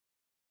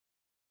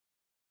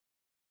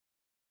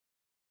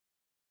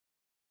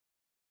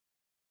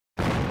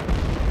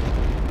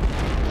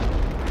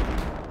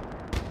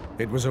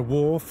It was a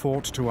war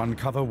fought to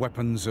uncover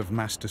weapons of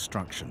mass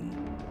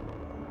destruction.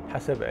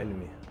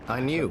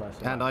 I knew,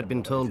 and I'd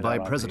been told by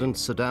President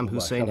Saddam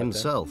Hussein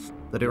himself,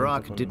 that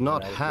Iraq did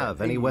not have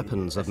any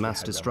weapons of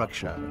mass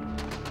destruction.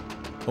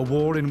 A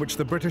war in which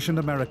the British and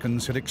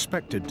Americans had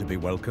expected to be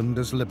welcomed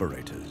as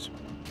liberators.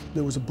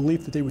 There was a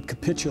belief that they would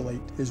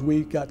capitulate as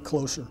we got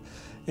closer,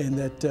 and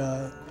that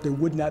there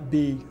would not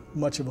be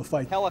much of a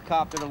fight.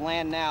 Helicopter to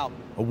land now.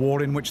 A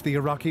war in which the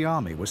Iraqi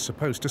army was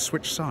supposed to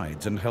switch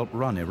sides and help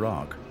run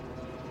Iraq.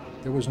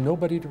 There was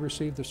nobody to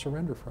receive the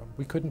surrender from.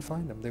 We couldn't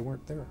find them. They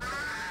weren't there.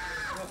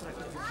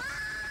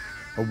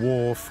 A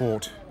war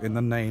fought in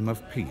the name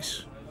of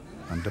peace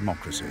and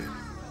democracy.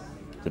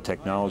 The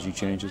technology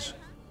changes,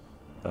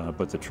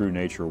 but the true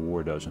nature of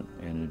war doesn't.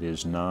 And it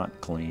is not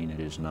clean,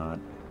 it is not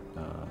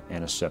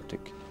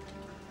antiseptic.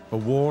 A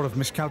war of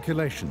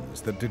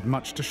miscalculations that did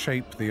much to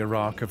shape the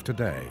Iraq of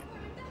today.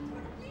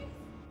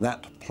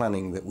 That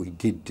planning that we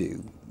did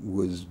do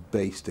was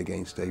based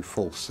against a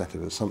false set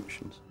of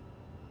assumptions.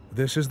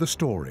 This is the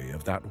story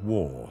of that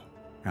war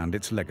and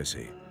its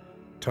legacy,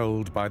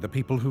 told by the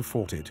people who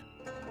fought it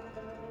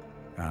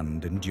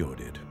and endured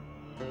it.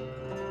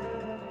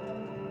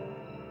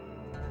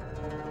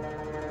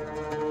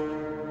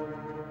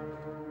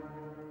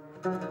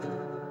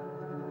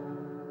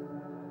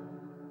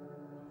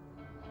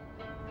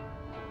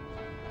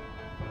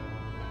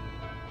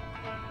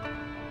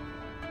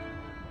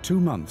 Two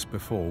months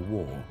before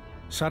war,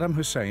 Saddam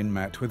Hussein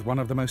met with one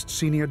of the most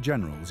senior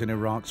generals in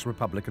Iraq's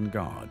Republican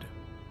Guard.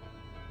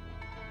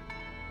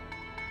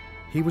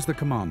 He was the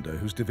commander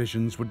whose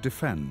divisions would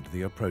defend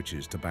the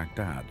approaches to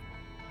Baghdad.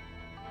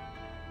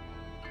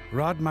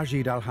 Rad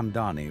Majid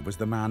al-Hamdani was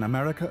the man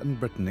America and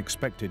Britain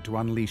expected to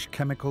unleash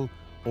chemical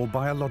or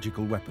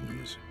biological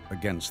weapons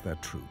against their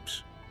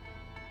troops.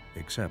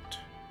 Except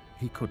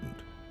he couldn't.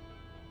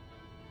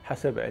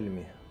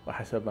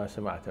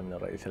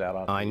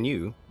 I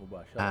knew,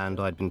 and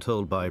I'd been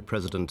told by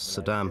President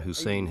Saddam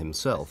Hussein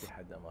himself,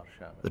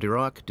 that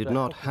Iraq did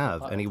not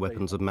have any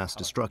weapons of mass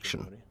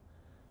destruction.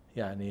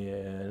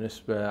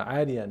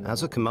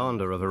 As a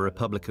commander of a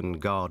Republican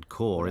Guard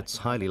Corps, it's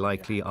highly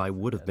likely I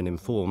would have been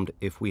informed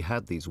if we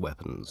had these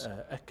weapons.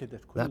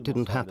 That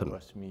didn't happen.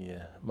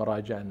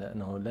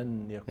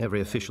 Every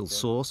official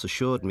source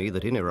assured me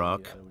that in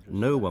Iraq,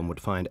 no one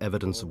would find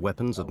evidence of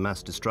weapons of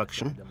mass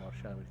destruction,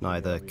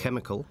 neither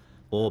chemical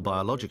or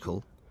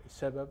biological,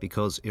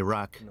 because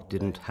Iraq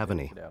didn't have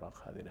any.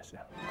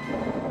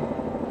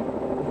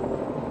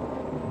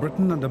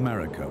 Britain and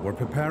America were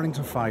preparing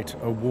to fight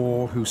a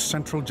war whose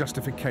central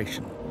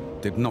justification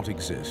did not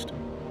exist.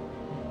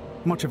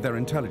 Much of their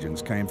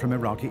intelligence came from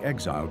Iraqi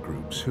exile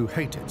groups who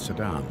hated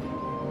Saddam.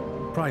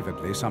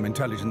 Privately, some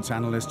intelligence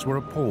analysts were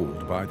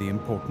appalled by the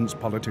importance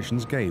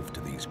politicians gave to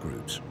these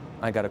groups.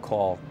 I got a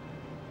call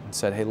and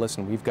said, hey,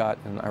 listen, we've got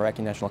an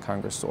Iraqi National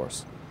Congress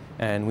source,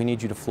 and we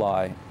need you to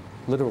fly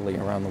literally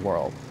around the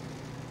world.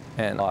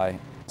 And I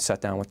sat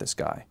down with this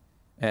guy.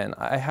 And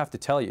I have to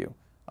tell you,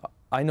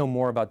 I know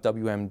more about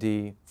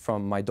WMD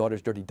from my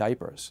daughter's dirty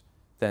diapers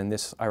than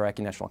this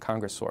Iraqi National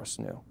Congress source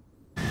knew.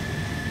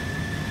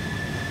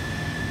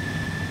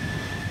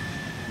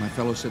 My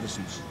fellow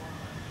citizens,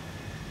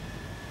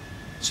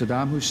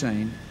 Saddam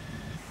Hussein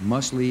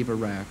must leave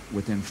Iraq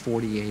within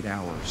 48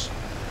 hours.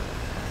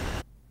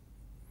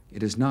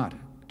 It is not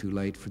too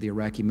late for the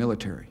Iraqi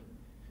military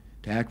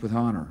to act with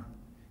honor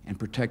and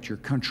protect your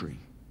country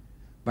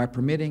by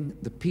permitting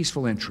the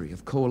peaceful entry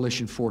of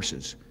coalition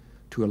forces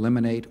to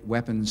eliminate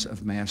weapons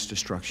of mass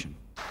destruction.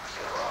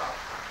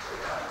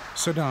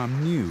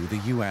 Saddam knew the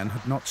UN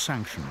had not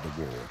sanctioned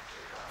the war.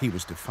 He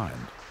was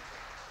defiant.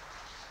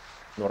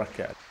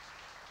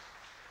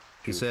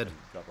 He said,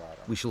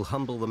 "We shall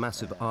humble the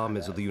massive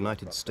armies of the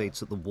United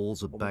States at the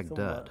walls of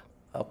Baghdad.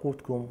 I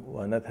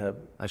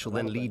shall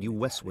then lead you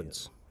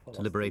westwards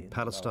to liberate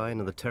Palestine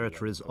and the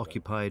territories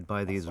occupied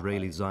by the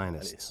Israeli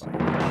Zionists."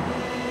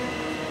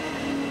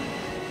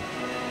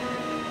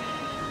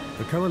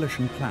 The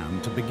coalition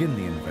planned to begin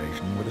the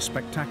invasion with a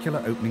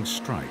spectacular opening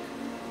strike,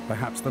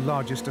 perhaps the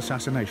largest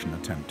assassination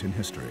attempt in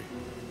history.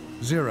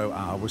 0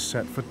 hour was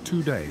set for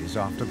 2 days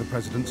after the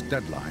president's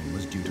deadline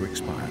was due to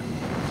expire.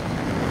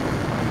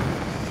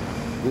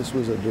 This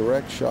was a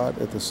direct shot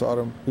at the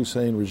Saddam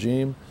Hussein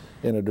regime,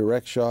 and a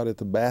direct shot at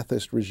the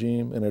Ba'athist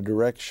regime, and a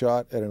direct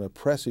shot at an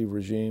oppressive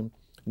regime,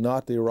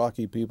 not the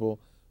Iraqi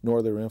people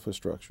nor their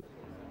infrastructure.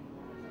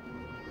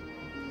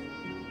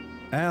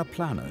 Air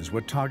planners were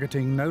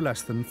targeting no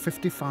less than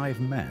 55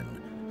 men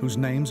whose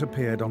names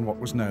appeared on what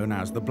was known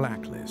as the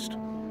blacklist.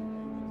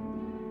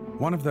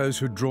 One of those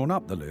who'd drawn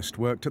up the list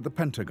worked at the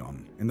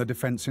Pentagon in the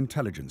Defense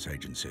Intelligence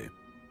Agency.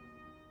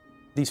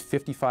 These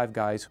 55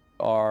 guys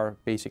are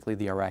basically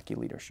the Iraqi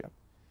leadership.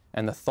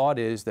 And the thought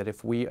is that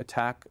if we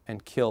attack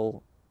and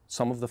kill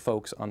some of the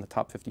folks on the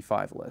top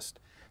 55 list,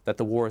 that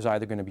the war is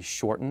either going to be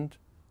shortened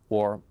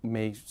or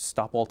may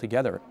stop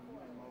altogether.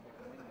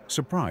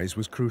 Surprise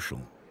was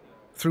crucial.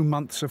 Through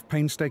months of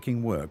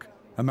painstaking work,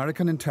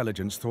 American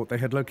intelligence thought they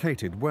had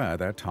located where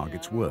their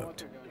targets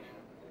worked.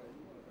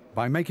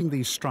 By making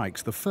these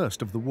strikes the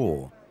first of the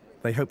war,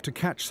 They hoped to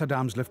catch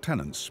Saddam's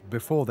lieutenants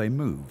before they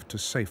moved to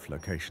safe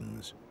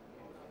locations.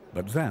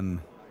 But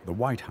then the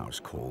White House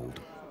called.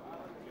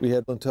 We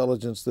had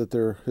intelligence that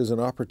there is an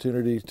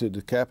opportunity to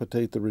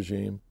decapitate the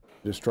regime,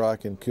 to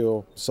strike and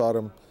kill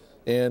Saddam,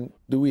 and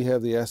do we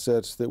have the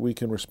assets that we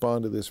can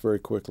respond to this very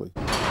quickly?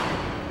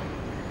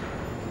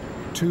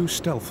 2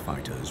 stealth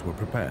fighters were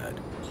prepared.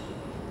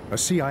 A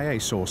CIA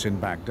source in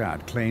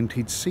Baghdad claimed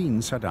he'd seen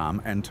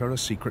Saddam enter a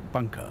secret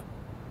bunker.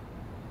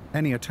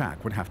 Any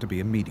attack would have to be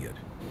immediate.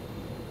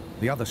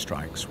 The other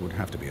strikes would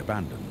have to be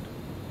abandoned.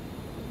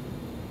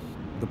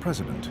 The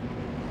president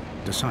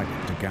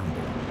decided to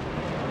gamble.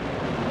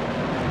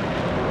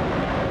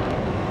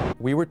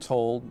 We were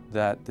told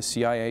that the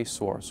CIA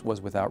source was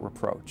without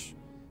reproach.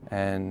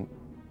 And,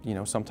 you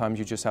know, sometimes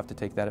you just have to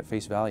take that at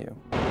face value.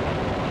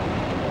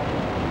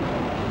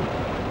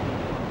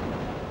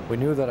 We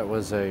knew that it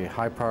was a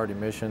high-priority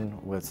mission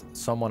with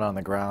someone on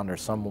the ground or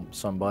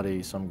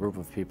somebody, some group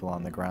of people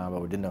on the ground,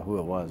 but we didn't know who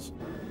it was.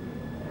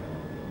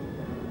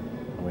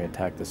 And we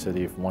attacked the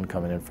city, one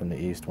coming in from the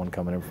east, one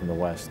coming in from the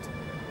west.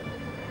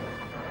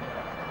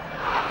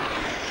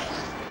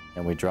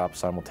 And we dropped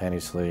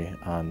simultaneously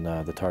on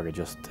the target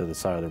just to the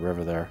side of the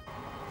river there.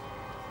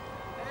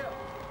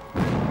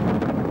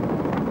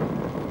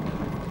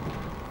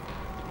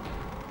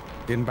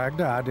 In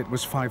Baghdad, it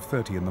was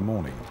 5:30 in the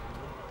morning.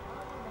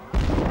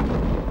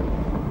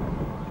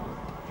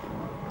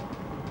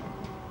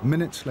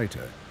 Minutes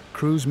later,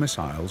 cruise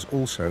missiles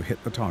also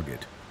hit the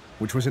target,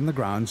 which was in the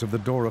grounds of the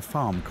Dora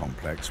farm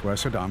complex where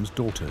Saddam's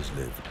daughters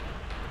lived.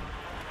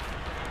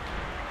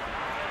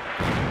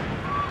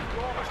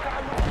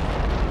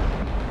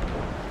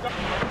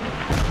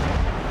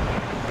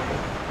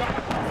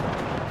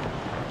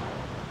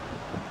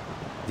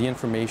 The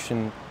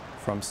information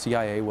from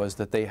CIA was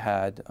that they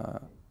had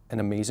an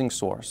amazing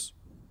source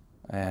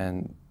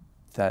and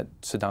that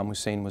Saddam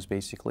Hussein was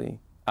basically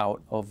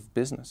out of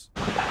business.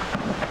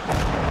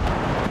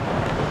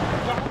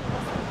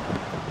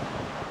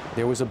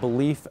 There was a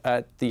belief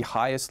at the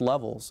highest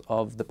levels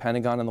of the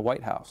Pentagon and the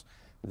White House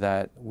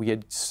that we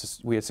had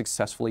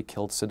successfully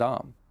killed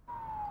Saddam.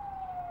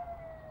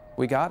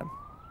 We got him.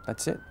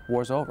 That's it.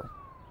 War's over.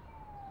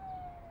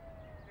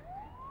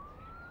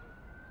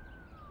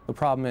 The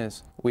problem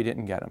is, we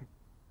didn't get him.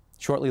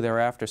 Shortly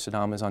thereafter,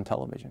 Saddam is on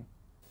television.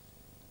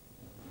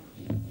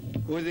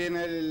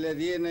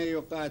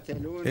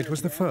 It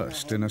was the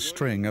first in a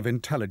string of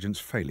intelligence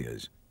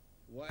failures,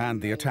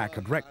 and the attack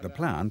had wrecked the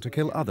plan to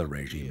kill other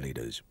regime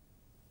leaders.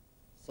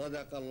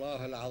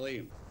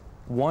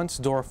 Once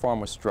Dora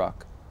Farm was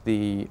struck,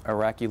 the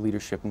Iraqi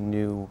leadership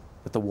knew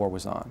that the war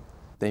was on.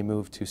 They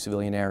moved to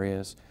civilian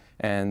areas,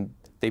 and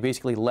they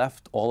basically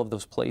left all of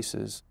those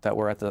places that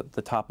were at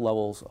the top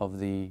levels of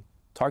the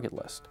target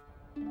list.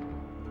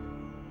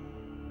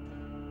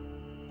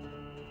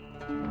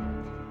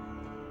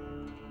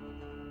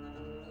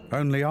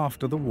 Only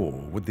after the war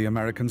would the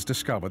Americans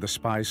discover the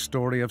spy's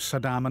story of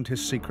Saddam and his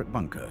secret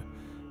bunker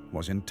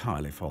was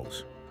entirely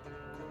false.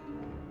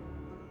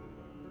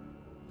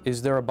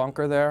 Is there a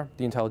bunker there?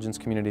 The intelligence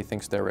community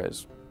thinks there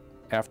is.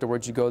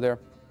 Afterwards, you go there,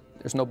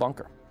 there's no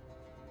bunker.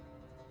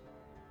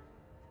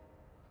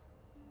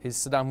 Is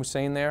Saddam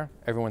Hussein there?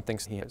 Everyone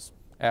thinks he is.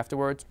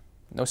 Afterwards,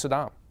 no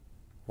Saddam.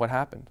 What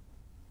happened?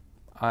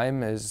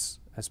 I'm as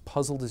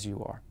puzzled as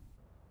you are.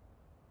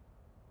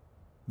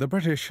 The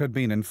British had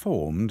been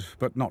informed,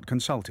 but not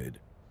consulted.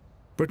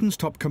 Britain's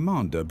top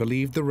commander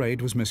believed the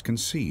raid was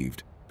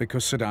misconceived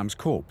because Saddam's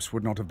corpse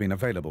would not have been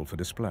available for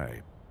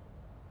display.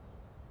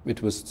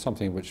 It was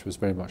something which was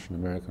very much an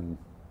American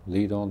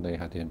lead on. They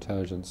had the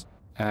intelligence.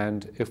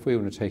 And if we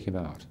were to take him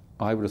out,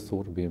 I would have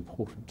thought it would be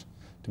important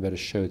to better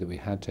show that we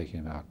had taken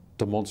him out.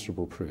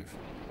 Demonstrable proof.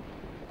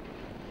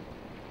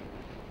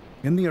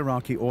 In the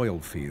Iraqi oil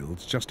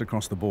fields just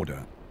across the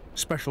border,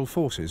 special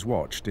forces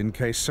watched in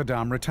case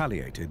Saddam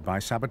retaliated by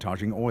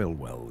sabotaging oil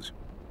wells.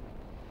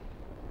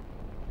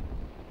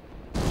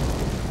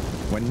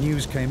 When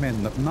news came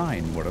in that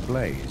 9 were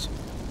ablaze,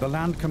 the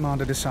land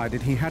commander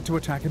decided he had to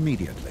attack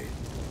immediately,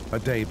 a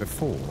day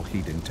before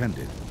he'd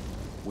intended.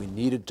 We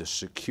needed to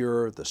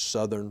secure the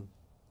southern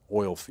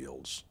oil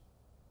fields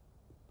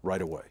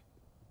right away.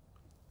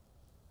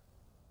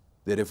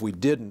 That if we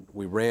didn't,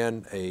 we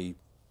ran an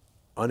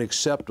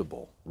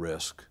unacceptable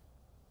risk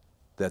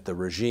that the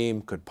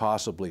regime could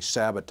possibly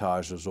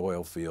sabotage those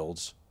oil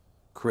fields,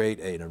 create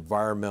an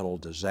environmental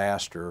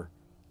disaster.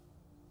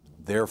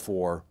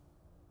 Therefore,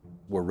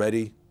 we're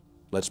ready,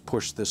 let's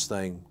push this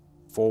thing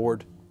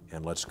forward,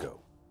 and let's go.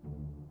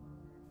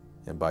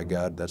 And by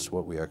God, that's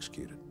what we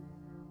executed.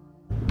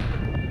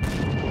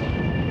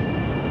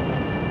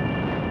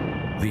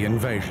 The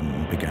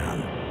invasion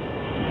began.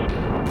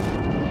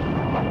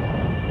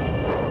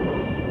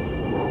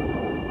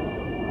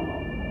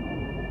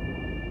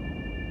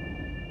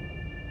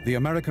 The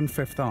American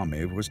Fifth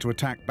Army was to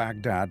attack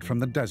Baghdad from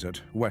the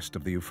desert west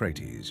of the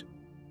Euphrates.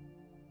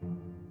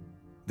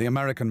 The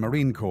American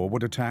Marine Corps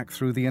would attack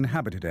through the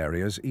inhabited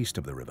areas east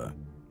of the river.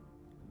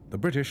 The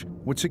British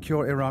would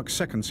secure Iraq's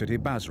second city,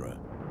 Basra.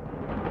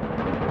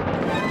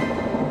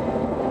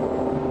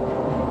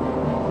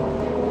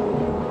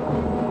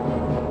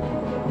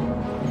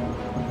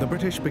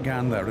 British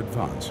began their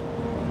advance.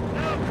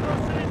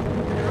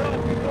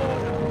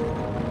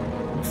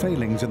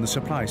 Failings in the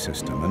supply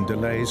system and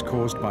delays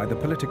caused by the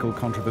political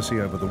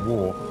controversy over the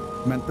war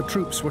meant the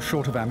troops were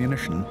short of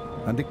ammunition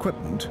and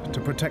equipment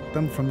to protect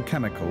them from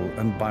chemical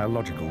and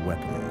biological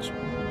weapons.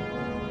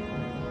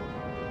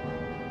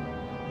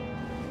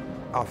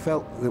 I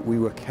felt that we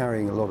were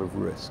carrying a lot of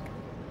risk.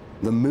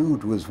 The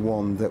mood was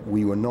one that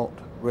we were not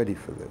ready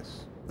for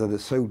this, that the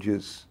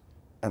soldiers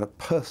at a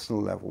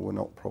personal level were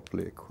not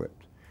properly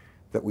equipped,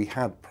 that we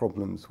had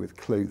problems with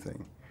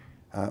clothing,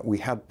 we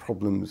had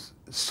problems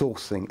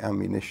sourcing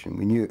ammunition.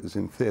 We knew it was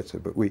in theatre,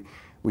 but we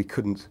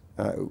couldn't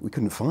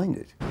find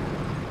it.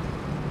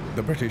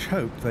 The British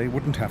hoped they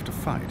wouldn't have to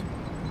fight.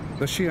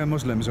 The Shia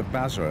Muslims of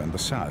Basra and the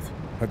south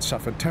had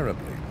suffered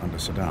terribly under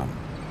Saddam.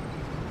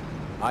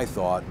 I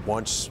thought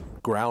once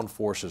ground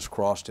forces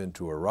crossed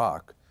into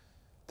Iraq,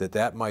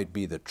 that might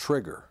be the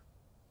trigger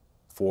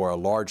for a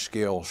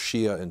large-scale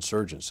Shia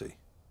insurgency.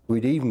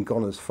 We'd even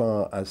gone as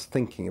far as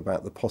thinking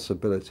about the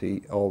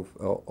possibility of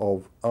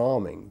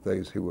arming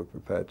those who were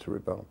prepared to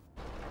rebel.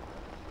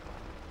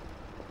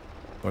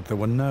 But there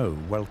were no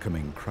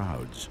welcoming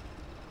crowds.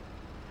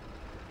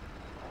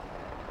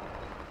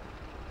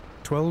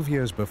 12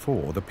 years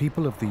before, the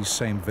people of these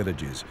same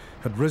villages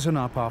had risen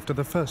up after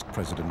the first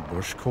President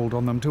Bush called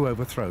on them to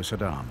overthrow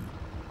Saddam.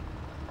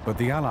 But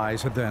the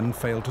Allies had then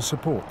failed to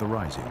support the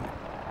rising.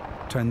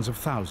 Tens of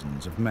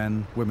thousands of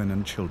men, women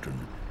and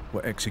children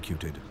were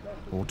executed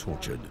or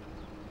tortured.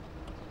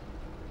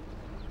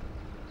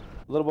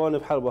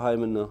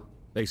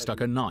 They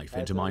stuck a knife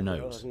into my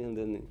nose.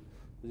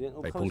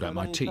 They pulled out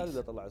my teeth.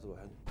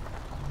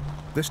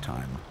 This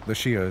time, the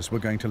Shias were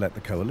going to let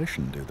the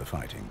coalition do the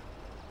fighting.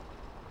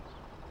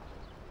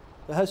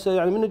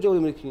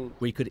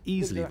 We could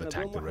easily have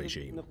attacked the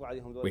regime.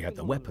 We had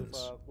the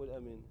weapons.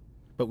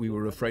 But we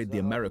were afraid the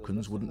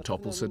Americans wouldn't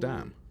topple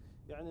Saddam,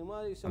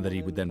 and that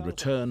he would then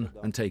return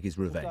and take his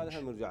revenge.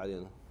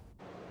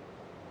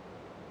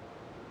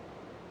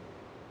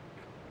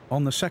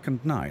 On the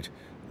second night,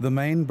 the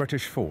main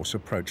British force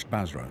approached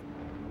Basra.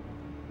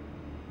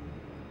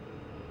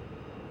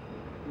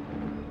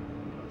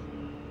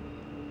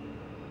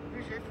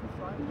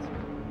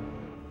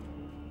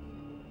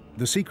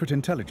 The Secret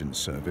Intelligence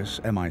Service,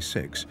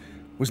 MI6,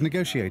 was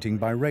negotiating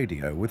by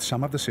radio with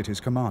some of the city's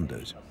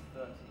commanders.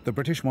 The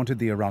British wanted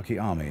the Iraqi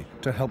army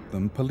to help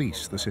them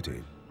police the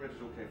city.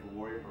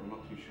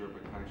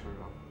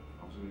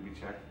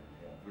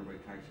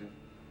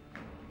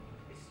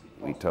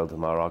 We told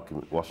them our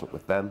argument wasn't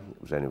with them,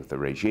 it was only with the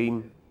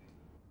regime.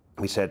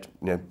 We said,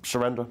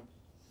 surrender,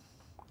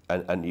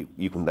 and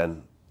you can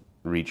then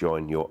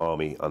rejoin your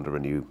army under a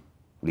new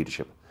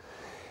leadership.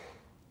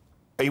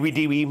 We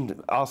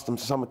even asked them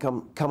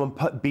to come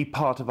and be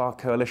part of our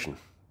coalition.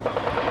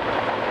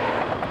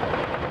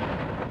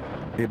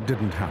 It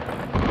didn't happen.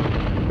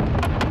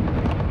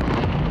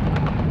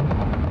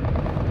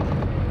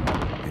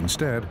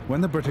 Instead,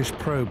 when the British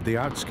probed the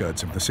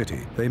outskirts of the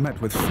city, they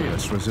met with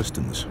fierce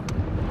resistance.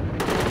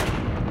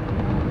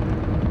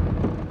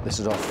 This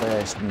is our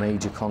first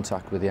major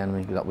contact with the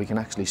enemy that we can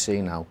actually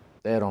see now.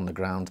 They're on the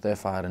ground, they're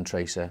firing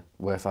tracer,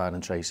 we're firing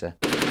tracer.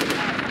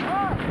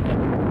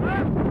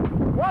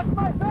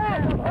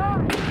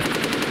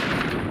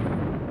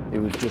 They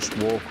would just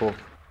walk up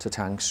to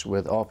tanks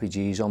with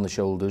RPGs on the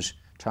shoulders,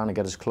 trying to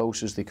get as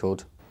close as they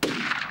could.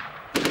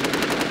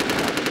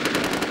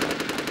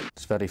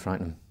 It's very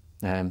frightening,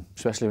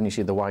 especially when you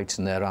see the whites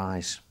in their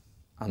eyes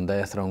and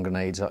they're throwing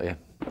grenades at you.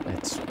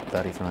 It's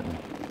very frightening.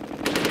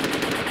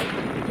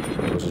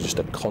 It was just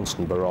a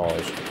constant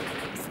barrage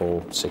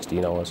for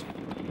 16 hours.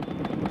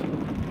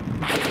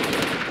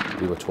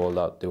 We were told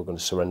that they were going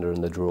to surrender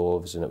in the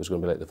droves and it was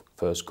going to be like the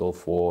first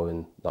Gulf War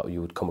and that you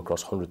would come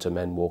across hundreds of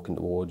men walking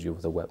towards you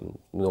with a weapon,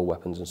 no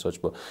weapons and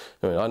such, but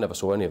I never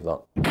saw any of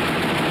that.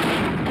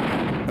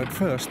 At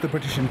first, the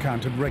British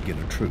encountered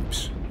regular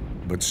troops,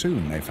 but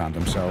soon they found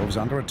themselves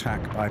under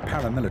attack by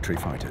paramilitary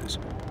fighters,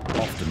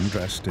 often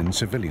dressed in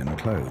civilian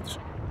clothes.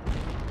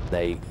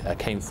 They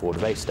came forward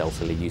very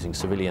stealthily using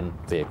civilian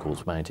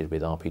vehicles mounted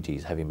with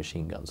RPGs, heavy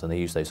machine guns, and they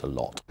used those a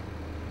lot.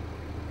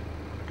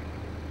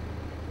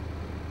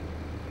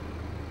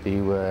 They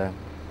were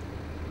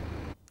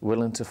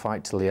willing to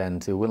fight till the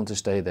end. They were willing to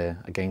stay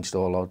there against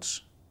all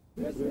odds.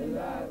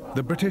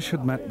 The British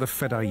had met the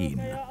Fedayeen,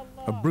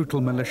 a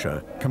brutal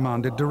militia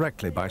commanded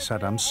directly by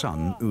Saddam's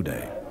son,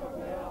 Uday.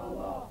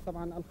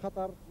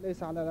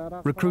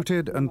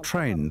 Recruited and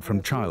trained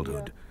from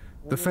childhood,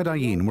 the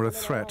Fedayeen were a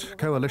threat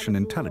coalition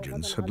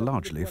intelligence had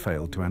largely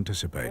failed to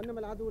anticipate.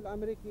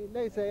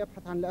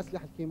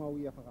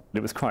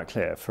 It was quite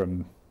clear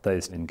from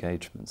those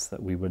engagements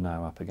that we were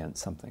now up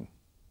against something,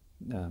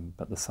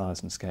 but the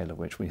size and scale of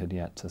which we had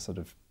yet to sort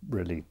of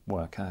really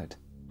work out.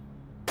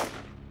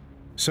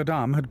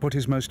 Saddam had put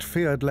his most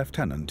feared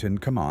lieutenant in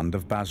command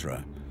of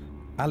Basra,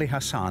 Ali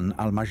Hassan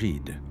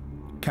al-Majid,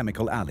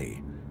 Chemical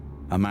Ali,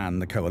 a man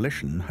the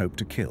coalition hoped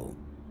to kill.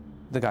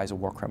 The guy's a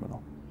war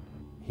criminal.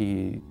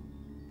 He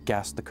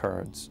gassed the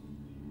Kurds.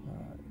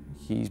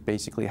 He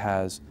basically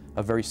has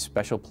a very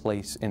special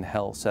place in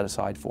hell set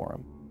aside for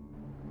him.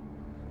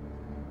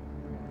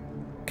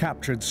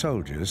 Captured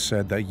soldiers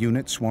said their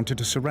units wanted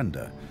to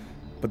surrender,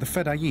 but the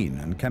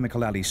Fedayeen and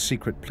Chemical Alley's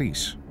secret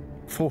police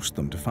forced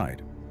them to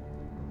fight.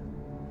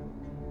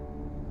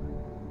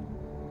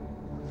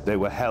 They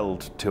were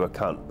held to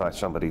account by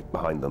somebody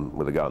behind them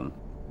with a gun,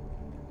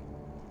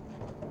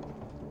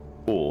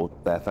 or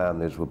their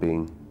families were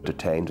being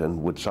detained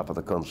and would suffer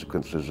the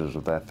consequences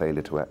of their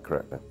failure to act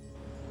correctly.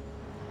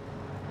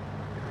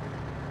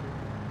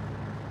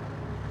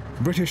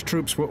 British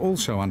troops were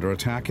also under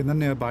attack in the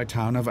nearby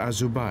town of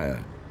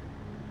Az-Zubayr.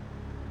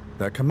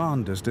 Their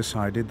commanders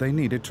decided they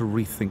needed to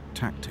rethink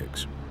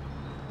tactics.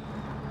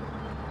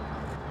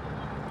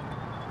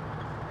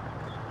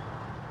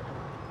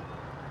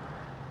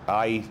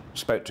 I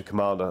spoke to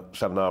Commander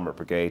 7th Armoured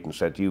Brigade and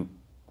said, you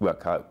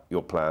work out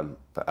your plan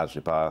for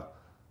Az-Zubayr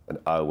and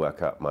I'll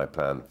work out my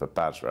plan for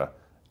Basra,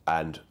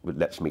 and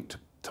let's meet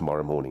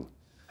tomorrow morning.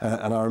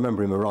 And I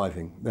remember him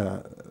arriving,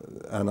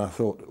 and I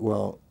thought,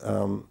 well,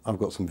 I've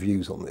got some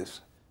views on this.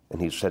 And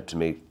he said to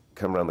me,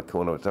 come around the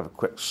corner, let's have a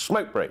quick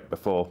smoke break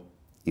before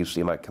you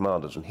see my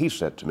commanders. And he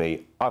said to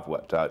me, I've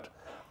worked out,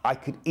 I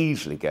could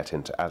easily get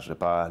into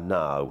Az-Zubayr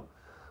now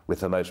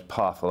with the most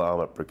powerful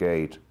armoured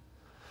brigade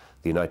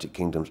the United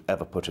Kingdom's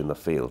ever put in the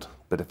field.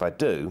 But if I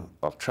do,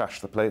 I'll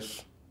trash the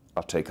place,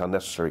 I'll take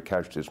unnecessary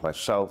casualties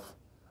myself,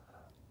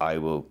 I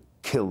will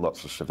kill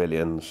lots of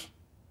civilians,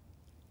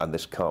 and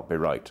this can't be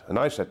right. And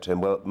I said to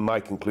him, well, my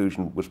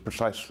conclusion was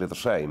precisely the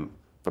same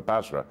for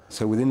Basra.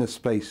 So within the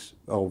space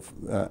of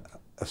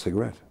a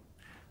cigarette,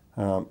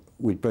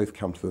 we'd both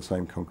come to the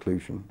same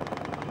conclusion.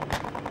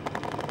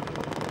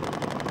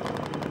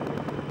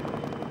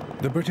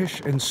 The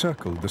British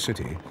encircled the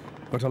city,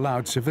 but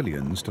allowed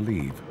civilians to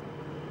leave.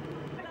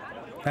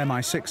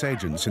 MI6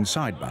 agents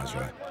inside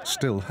Basra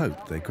still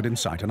hoped they could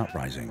incite an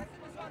uprising.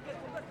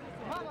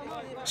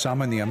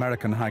 Some in the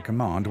American High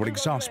Command were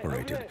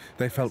exasperated.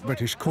 They felt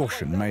British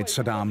caution made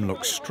Saddam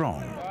look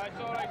strong.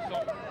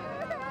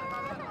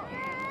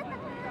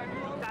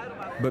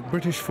 But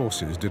British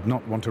forces did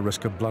not want to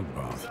risk a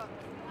bloodbath.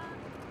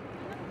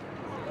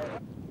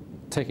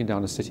 Taking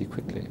down a city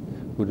quickly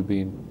would have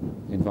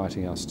been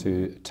inviting us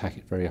to attack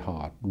it very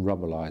hard,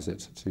 rubblize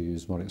it, to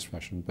use one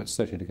expression, but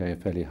certainly to go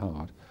fairly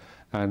hard.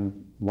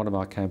 And one of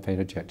our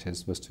campaign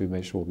objectives was to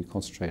make sure we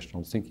concentrated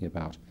on thinking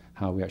about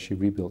how we actually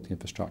rebuilt the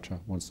infrastructure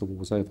once the war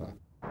was over.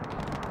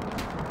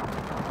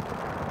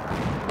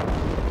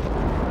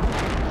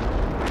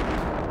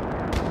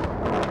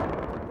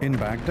 In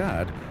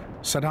Baghdad,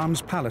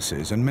 Saddam's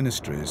palaces and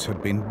ministries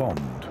had been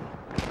bombed.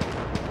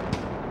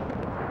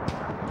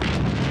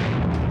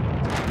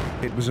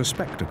 It was a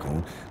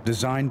spectacle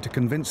designed to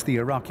convince the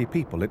Iraqi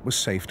people it was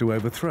safe to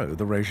overthrow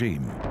the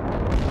regime.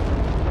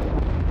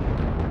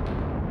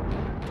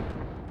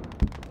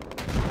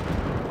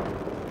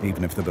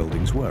 Even if the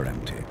buildings were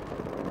empty.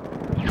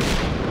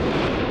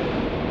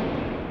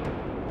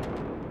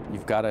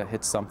 You've got to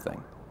hit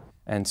something.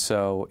 And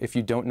so if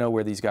you don't know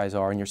where these guys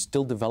are and you're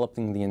still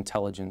developing the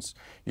intelligence,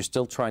 you're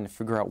still trying to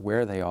figure out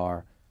where they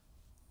are,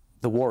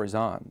 the war is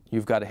on.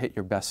 You've got to hit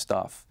your best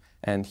stuff.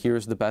 And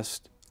here's the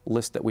best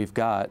list that we've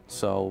got,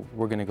 so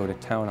we're going to go to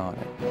town on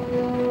it.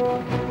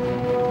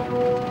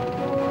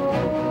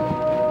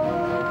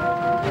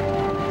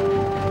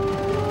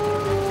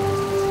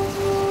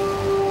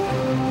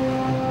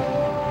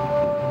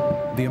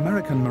 The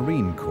American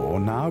Marine Corps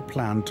now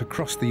planned to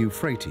cross the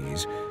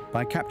Euphrates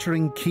by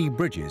capturing key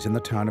bridges in the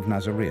town of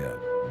Nasiriyah.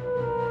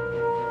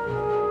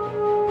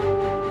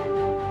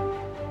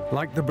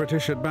 Like the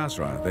British at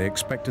Basra, they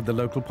expected the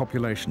local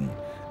population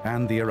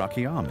and the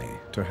Iraqi army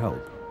to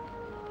help.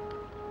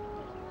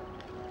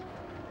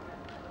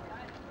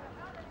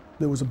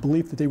 There was a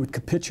belief that they would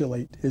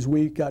capitulate as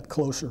we got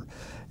closer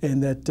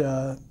and that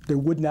there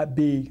would not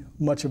be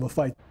much of a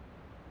fight.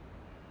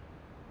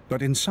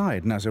 But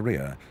inside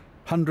Nasiriyah,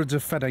 hundreds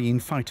of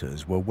Fedayeen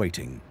fighters were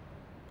waiting.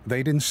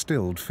 They'd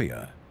instilled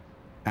fear,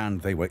 and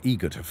they were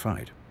eager to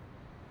fight.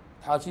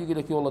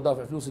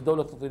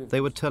 They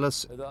would tell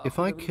us, if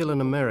I kill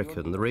an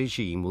American, the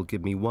regime will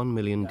give me 1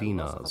 million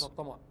dinars.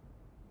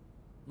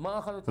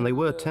 And they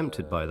were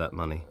tempted by that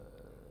money.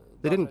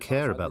 They didn't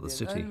care about the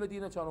city.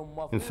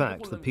 In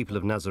fact, the people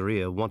of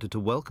Nasiriyah wanted to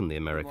welcome the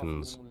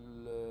Americans.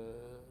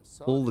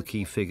 All the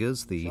key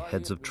figures, the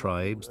heads of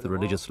tribes, the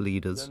religious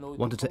leaders,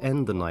 wanted to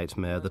end the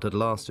nightmare that had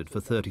lasted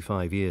for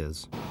 35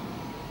 years.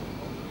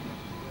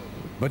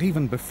 But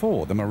even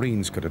before the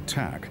Marines could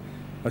attack,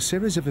 a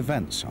series of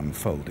events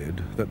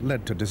unfolded that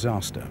led to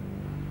disaster.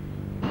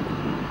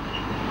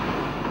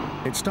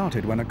 It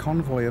started when a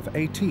convoy of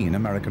 18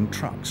 American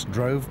trucks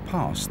drove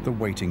past the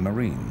waiting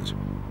Marines.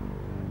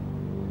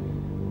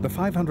 The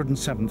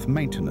 507th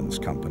Maintenance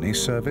Company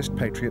serviced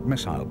Patriot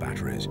missile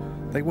batteries.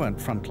 They weren't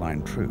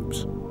frontline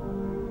troops.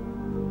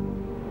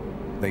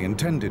 They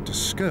intended to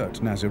skirt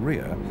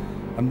Nasiriyah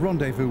and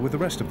rendezvous with the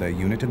rest of their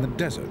unit in the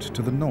desert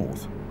to the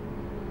north.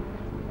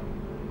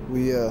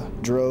 We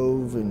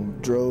drove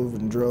and drove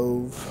and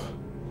drove,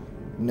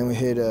 and then we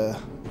hit a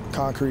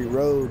concrete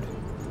road.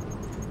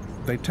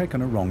 They'd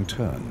taken a wrong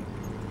turn.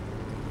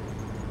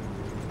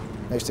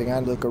 Next thing I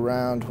look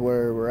around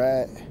where we're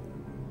at,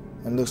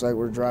 and it looks like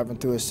we're driving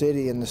through a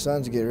city and the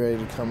sun's getting ready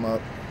to come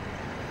up.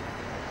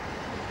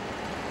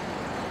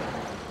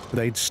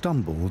 They'd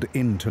stumbled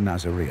into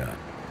Nasiriyah.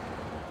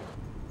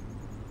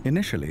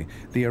 Initially,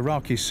 the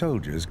Iraqi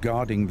soldiers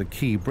guarding the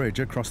key bridge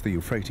across the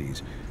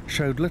Euphrates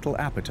showed little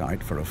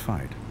appetite for a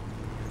fight.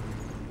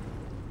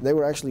 They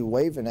were actually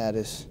waving at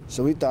us,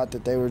 so we thought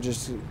that they were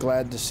just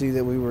glad to see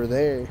that we were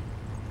there.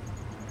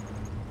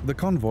 The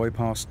convoy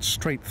passed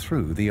straight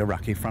through the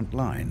Iraqi front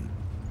line.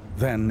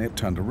 Then it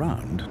turned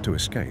around to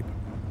escape.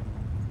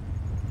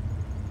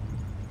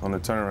 On the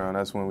turnaround,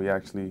 that's when we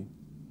actually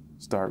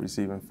start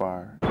receiving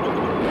fire.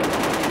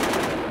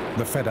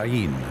 The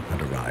Fedayeen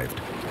had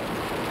arrived.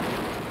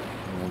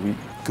 We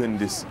couldn't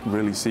just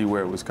really see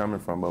where it was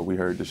coming from, but we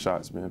heard the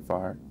shots being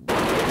fired.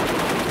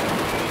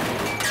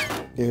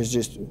 It was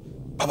just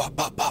pop, pop,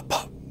 pop, pop,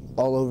 pop,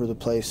 all over the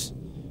place.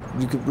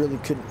 You really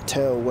couldn't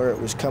tell where it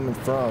was coming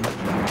from.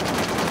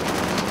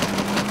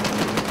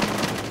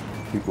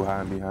 People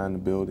hiding behind the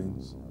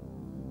buildings,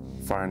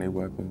 firing their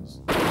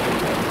weapons. I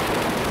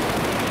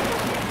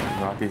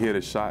could hear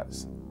the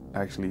shots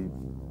actually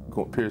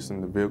piercing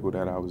the vehicle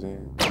that I was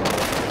in.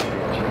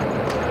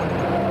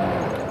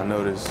 I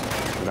noticed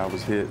that I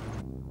was hit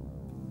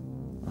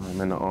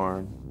in the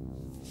arm.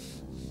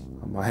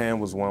 My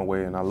hand was one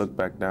way, and I looked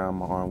back down,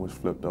 my arm was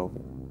flipped over.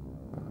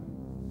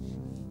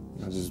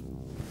 I just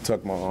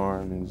tucked my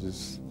arm and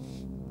just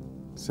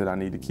said, I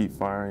need to keep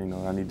firing,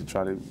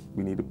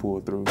 we need to pull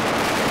it through.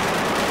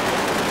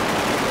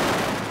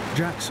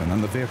 Jackson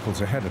and the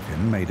vehicles ahead of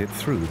him made it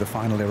through the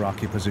final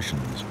Iraqi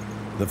positions.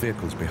 The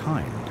vehicles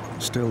behind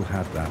still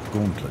had that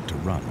gauntlet to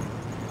run.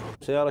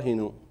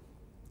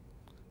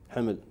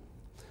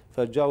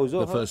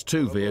 The first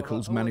two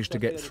vehicles managed to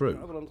get through,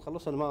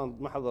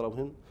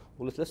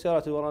 but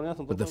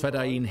the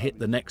Fedayeen hit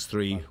the next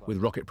three with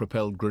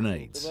rocket-propelled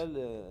grenades.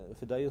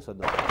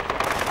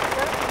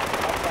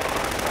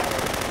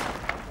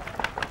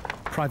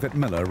 Private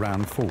Miller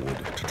ran forward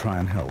to try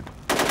and help.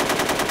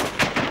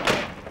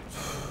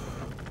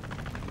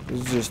 It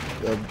was just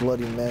a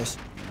bloody mess.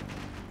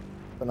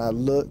 And I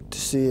looked to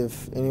see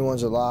if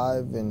anyone's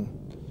alive, and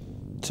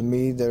to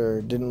me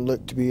there didn't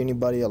look to be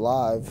anybody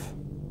alive.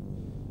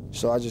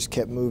 So I just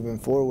kept moving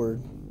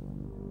forward.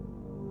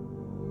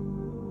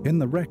 In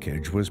the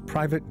wreckage was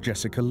Private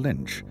Jessica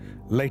Lynch,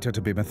 later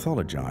to be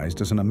mythologized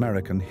as an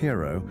American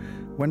hero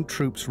when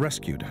troops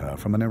rescued her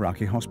from an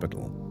Iraqi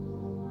hospital.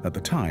 At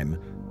the time,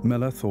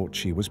 Miller thought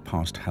she was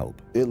past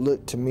help. It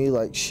looked to me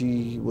like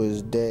she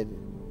was dead,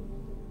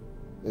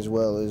 as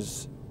well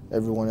as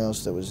everyone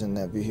else that was in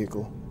that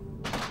vehicle.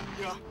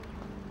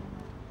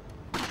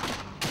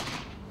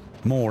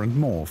 More and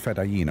more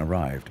Fedayeen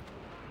arrived.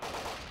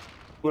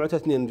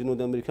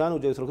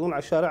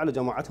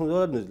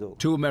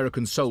 2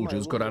 American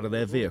soldiers got out of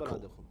their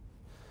vehicle.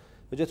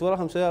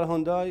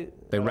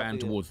 They ran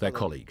towards their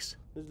colleagues.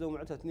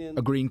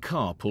 A green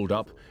car pulled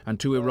up and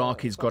 2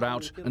 Iraqis got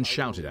out and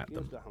shouted at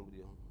them.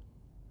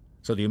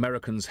 So the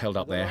Americans held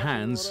up their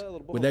hands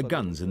with their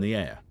guns in the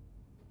air.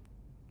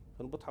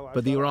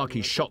 But the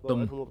Iraqis shot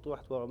them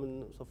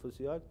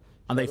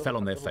and they fell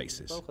on their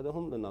faces.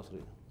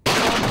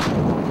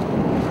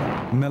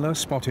 Miller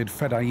spotted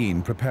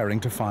Fedayeen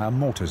preparing to fire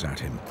mortars at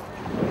him.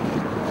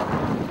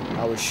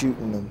 I was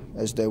shooting them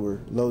as they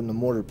were loading the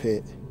mortar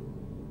pit.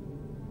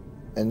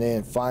 And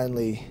then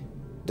finally,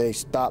 they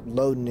stopped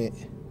loading it.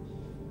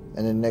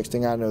 And then next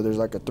thing I know, there's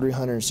like a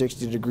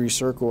 360-degree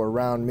circle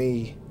around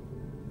me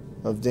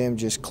of them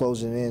just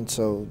closing in.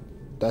 So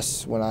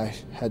that's when I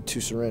had to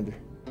surrender.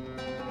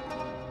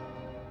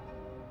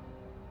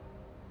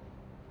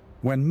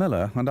 When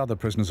Miller and other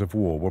prisoners of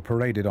war were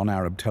paraded on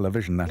Arab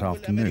television that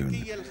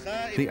afternoon,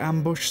 the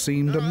ambush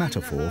seemed a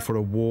metaphor for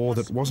a war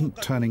that wasn't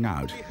turning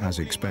out as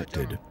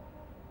expected.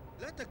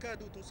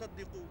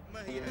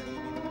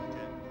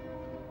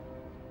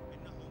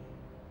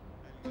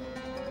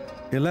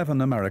 11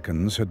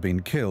 Americans had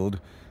been killed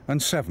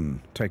and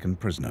 7 taken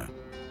prisoner.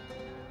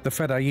 The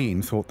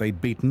Fedayeen thought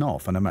they'd beaten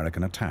off an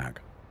American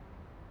attack.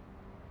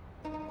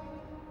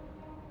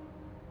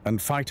 And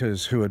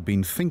fighters who had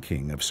been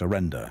thinking of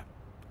surrender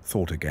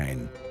thought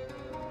again.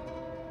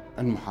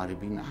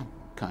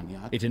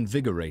 It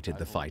invigorated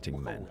the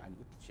fighting men.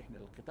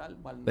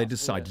 They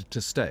decided to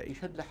stay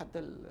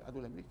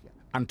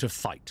and to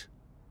fight.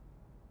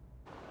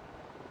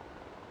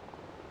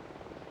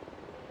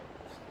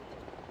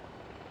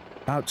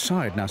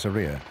 Outside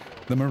Nasiriyah,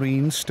 the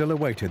Marines still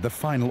awaited the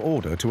final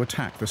order to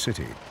attack the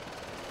city.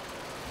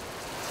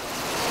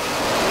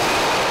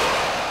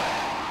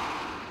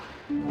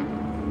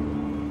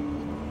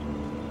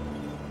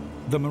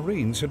 The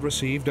Marines had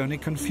received only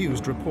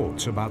confused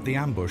reports about the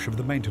ambush of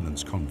the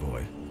maintenance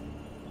convoy.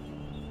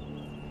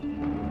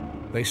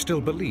 They still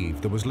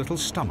believed there was little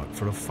stomach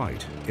for a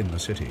fight in the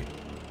city.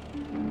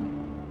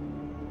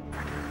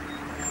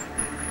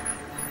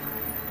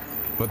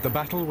 But the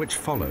battle which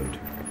followed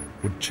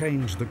would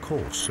change the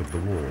course of the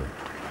war.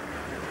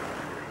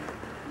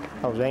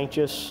 I was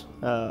anxious,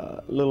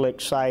 a little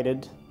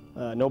excited.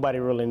 Nobody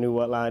really knew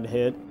what lied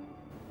ahead.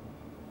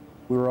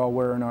 We were all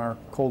wearing our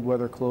cold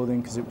weather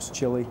clothing because it was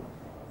chilly,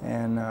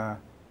 and it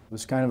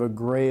was kind of a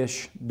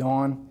grayish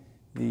dawn.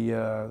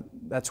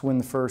 That's when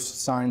the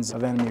first signs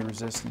of enemy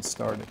resistance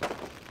started.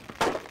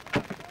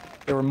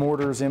 There were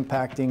mortars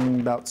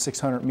impacting about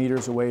 600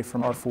 meters away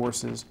from our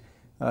forces.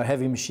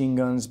 Heavy machine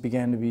guns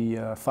began to be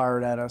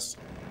fired at us,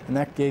 and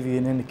that gave you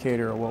an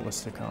indicator of what was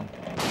to come.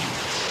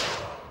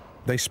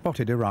 They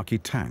spotted Iraqi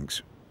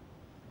tanks.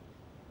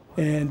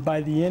 And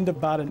by the end of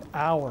about an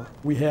hour,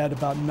 we had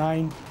about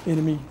 9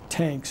 enemy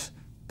tanks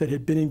that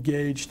had been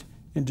engaged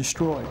and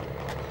destroyed.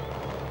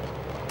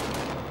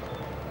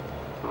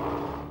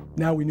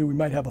 Now we knew we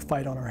might have a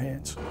fight on our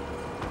hands.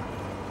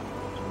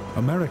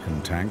 American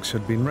tanks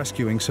had been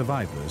rescuing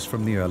survivors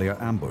from the earlier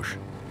ambush.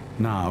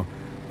 Now,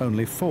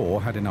 only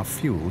 4 had enough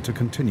fuel to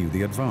continue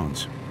the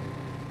advance.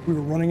 We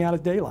were running out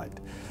of daylight,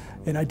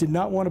 and I did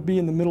not want to be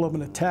in the middle of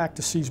an attack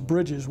to seize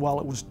bridges while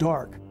it was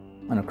dark.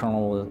 And the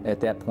colonel at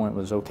that point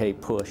was, okay,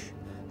 push,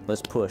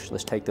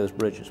 let's take those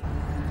bridges.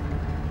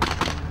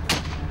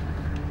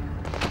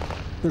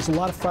 There's a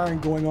lot of firing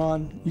going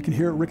on. You can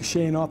hear it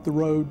ricocheting off the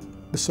road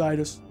beside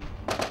us.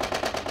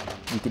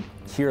 You could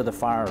hear the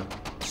fire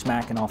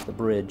smacking off the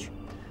bridge.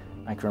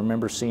 I can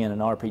remember seeing an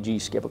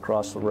RPG skip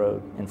across the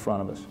road in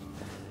front of us.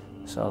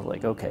 So I was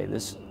like, okay,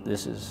 this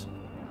is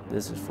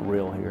for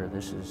real here.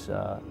 This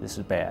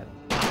is bad.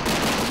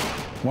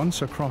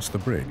 Once across the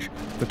bridge,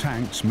 the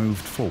tanks moved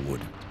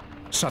forward.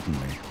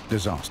 Suddenly,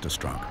 disaster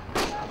struck.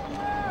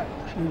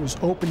 It was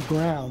open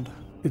ground.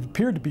 It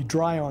appeared to be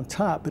dry on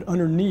top, but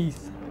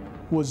underneath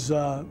was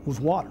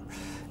water,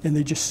 and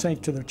they just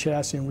sank to their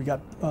chassis, and we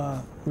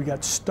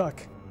got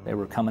stuck. They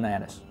were coming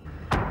at us.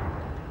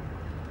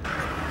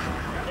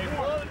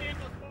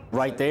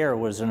 Right there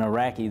was an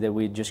Iraqi that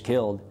we had just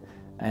killed,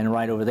 and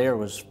right over there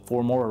was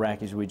 4 more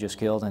Iraqis we just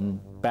killed, and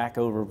back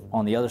over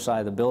on the other side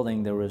of the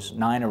building there was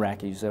 9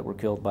 Iraqis that were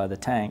killed by the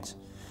tanks.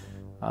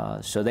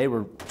 So they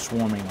were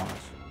swarming on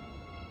us.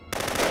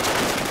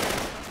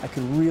 I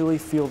could really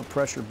feel the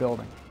pressure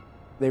building.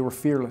 They were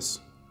fearless.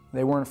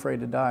 They weren't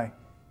afraid to die.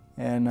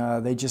 And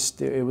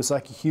it was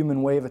like a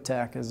human wave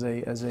attack as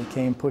they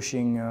came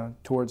pushing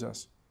towards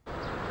us.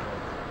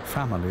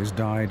 Families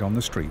died on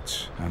the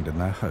streets and in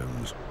their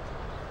homes.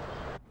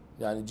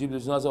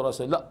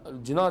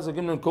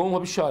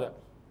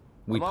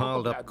 We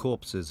piled up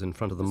corpses in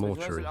front of the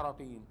mortuary.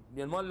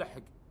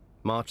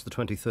 March the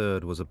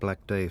 23rd was a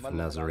black day for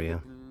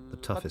Nasiriyah, the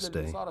toughest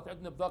day.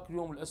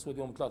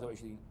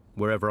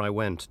 Wherever I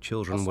went,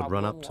 children would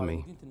run up to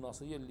me,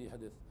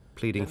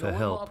 pleading for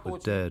help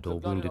with dead or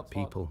wounded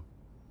people.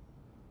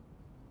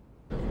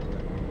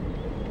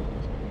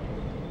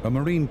 A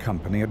Marine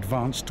company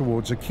advanced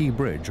towards a key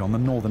bridge on the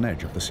northern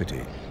edge of the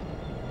city.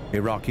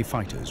 Iraqi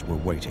fighters were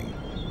waiting.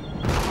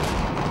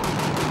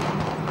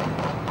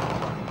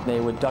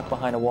 They would duck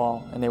behind a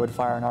wall and they would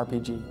fire an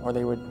RPG, or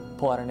they would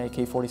pull out an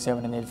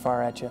AK-47 and they'd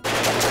fire at you.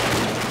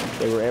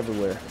 They were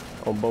everywhere,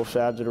 on both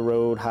sides of the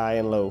road, high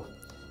and low,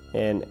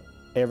 and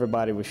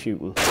everybody was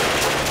shooting.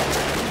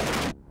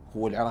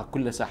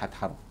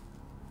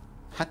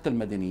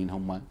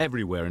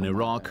 Everywhere in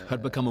Iraq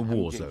had become a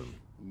war zone,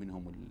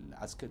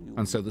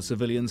 and so the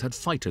civilians had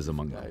fighters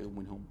among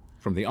them,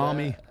 from the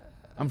army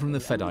and from the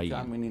Fedayeen.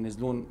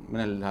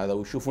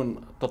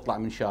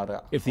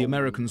 If the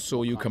Americans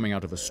saw you coming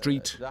out of a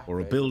street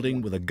or a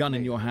building with a gun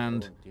in your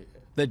hand,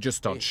 they'd just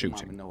start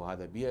shooting.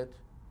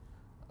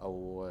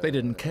 They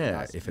didn't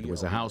care if it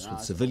was a house with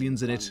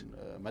civilians in it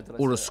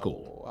or a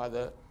school.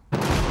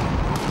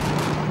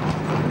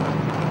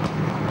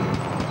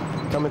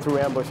 Coming through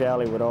Ambush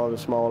Alley with all the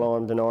small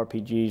arms and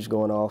RPGs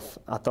going off,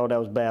 I thought that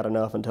was bad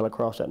enough until I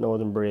crossed that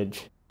northern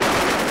bridge.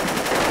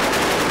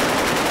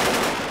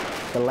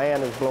 The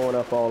land is blowing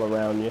up all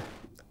around you.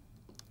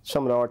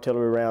 Some of the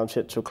artillery rounds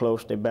hit so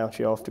close they bounce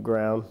you off the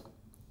ground.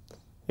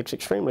 It's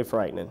extremely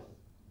frightening.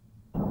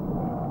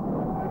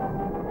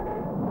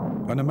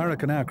 An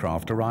American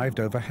aircraft arrived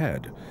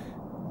overhead,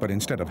 but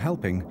instead of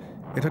helping,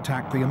 it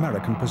attacked the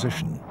American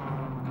position,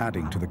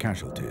 adding to the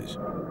casualties.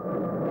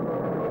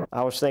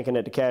 I was thinking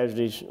that the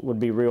casualties would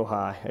be real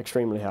high,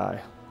 extremely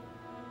high.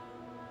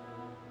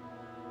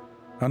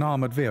 An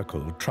armored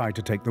vehicle tried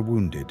to take the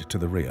wounded to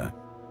the rear.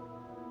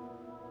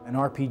 An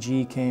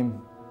RPG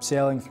came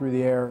sailing through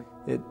the air.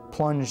 It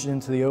plunged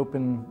into the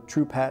open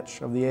troop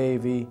hatch of the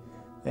AAV,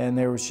 and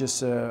there was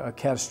just a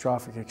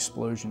catastrophic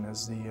explosion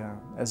as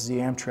the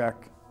Amtrak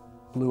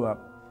blew up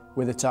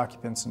with its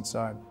occupants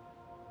inside.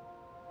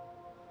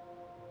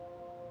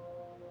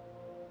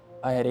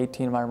 I had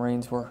 18 of my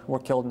Marines were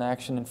killed in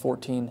action and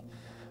 14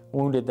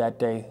 wounded that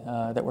day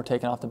that were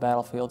taken off the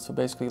battlefield. So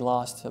basically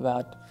lost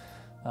about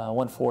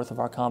 1/4 of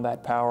our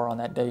combat power on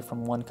that day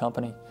from one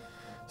company.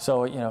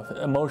 So, you know,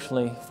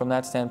 emotionally, from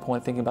that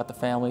standpoint, thinking about the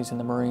families and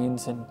the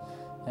Marines and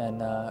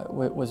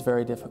it was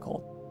very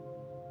difficult.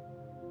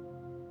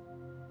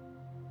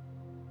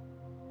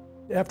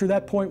 After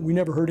that point, we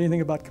never heard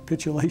anything about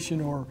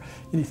capitulation or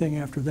anything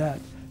after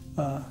that.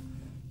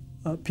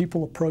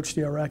 People approached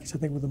the Iraqis, I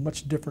think, with a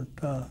much different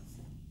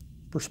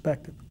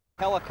perspective.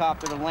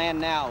 Helicopter to land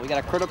now. We got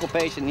a critical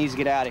patient, needs to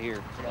get out of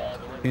here.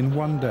 In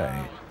one day,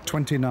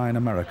 29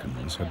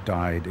 Americans had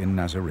died in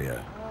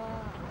Nasiriyah.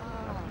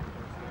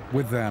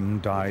 With them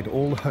died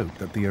all hope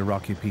that the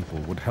Iraqi people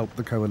would help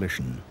the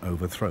coalition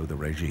overthrow the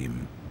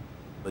regime.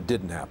 It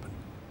didn't happen.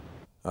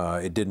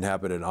 It didn't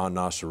happen at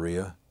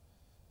Nasiriyah.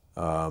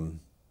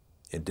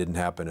 It didn't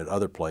happen at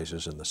other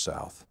places in the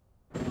south.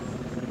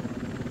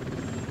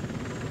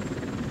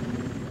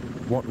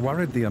 What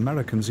worried the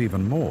Americans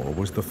even more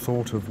was the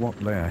thought of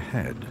what lay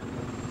ahead.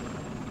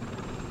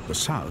 The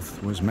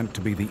south was meant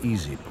to be the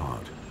easy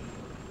part.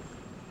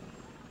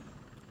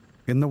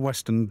 In the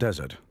western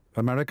desert,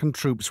 American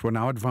troops were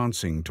now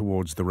advancing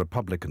towards the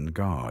Republican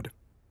Guard.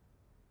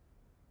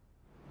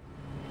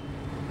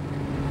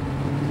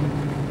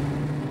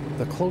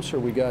 The closer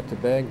we got to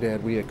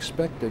Baghdad, we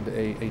expected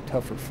a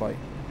tougher fight.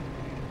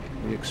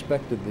 We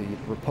expected the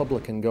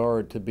Republican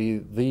Guard to be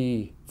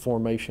the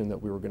formation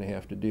that we were going to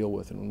have to deal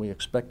with, and we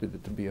expected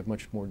it to be a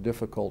much more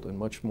difficult and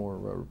much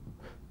more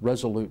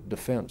resolute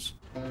defense.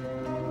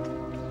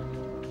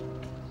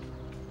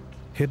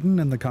 Hidden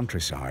in the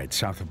countryside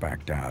south of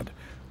Baghdad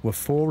were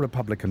 4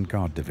 Republican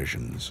Guard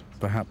divisions,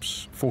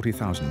 perhaps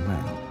 40,000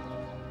 men.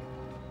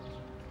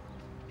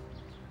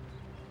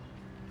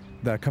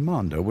 Their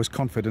commander was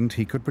confident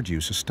he could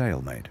produce a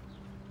stalemate.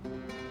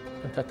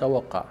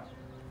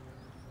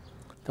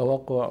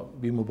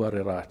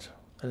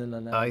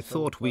 I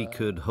thought we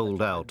could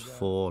hold out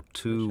for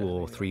 2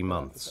 or 3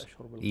 months,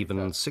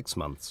 even 6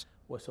 months,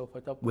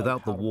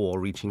 without the war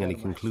reaching any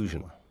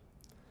conclusion.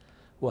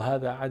 I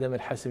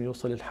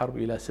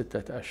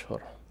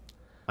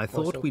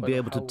thought we'd be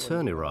able to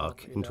turn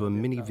Iraq into a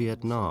mini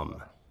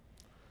Vietnam.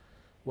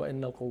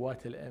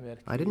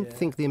 I didn't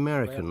think the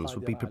Americans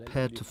would be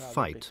prepared to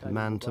fight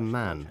man to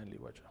man.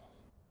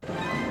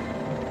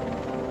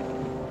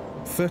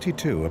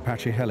 32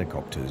 Apache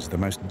helicopters, the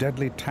most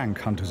deadly tank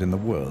hunters in the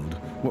world,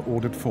 were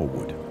ordered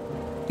forward.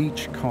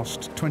 Each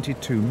cost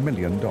 $22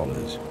 million.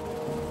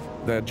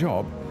 Their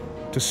job,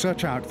 to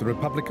search out the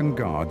Republican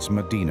Guard's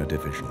Medina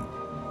division.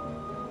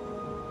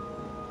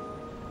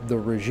 The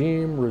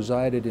regime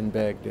resided in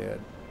Baghdad,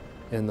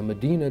 and the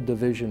Medina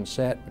division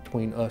sat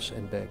between us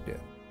and Baghdad.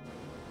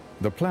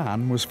 The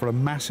plan was for a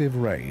massive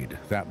raid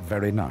that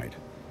very night.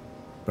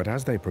 But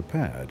as they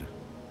prepared,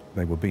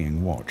 they were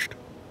being watched.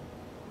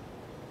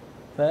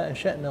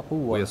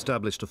 We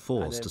established a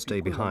force to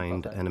stay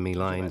behind enemy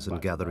lines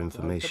and gather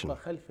information.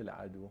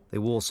 They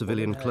wore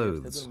civilian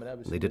clothes.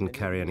 They didn't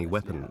carry any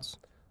weapons.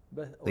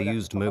 They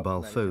used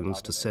mobile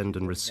phones to send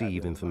and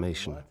receive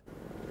information.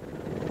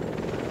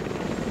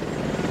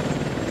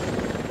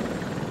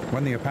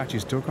 When the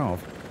Apaches took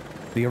off,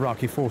 the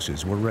Iraqi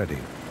forces were ready.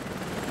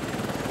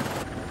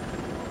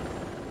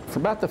 For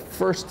about the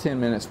first 10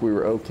 minutes, we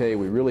were okay.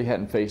 We really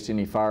hadn't faced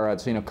any fire.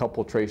 I'd seen a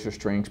couple tracer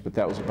strings, but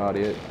that was about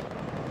it.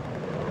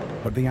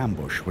 But the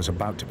ambush was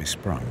about to be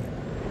sprung.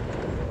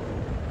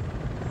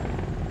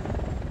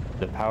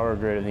 The power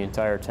grid of the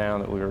entire town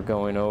that we were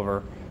going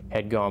over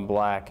had gone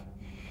black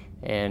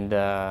and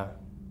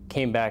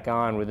came back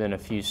on within a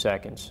few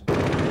seconds.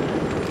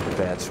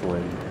 That's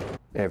when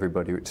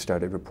everybody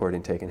started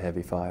reporting taking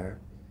heavy fire.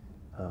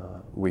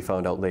 We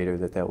found out later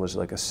that that was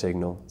like a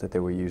signal that they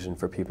were using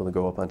for people to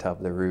go up on top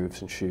of their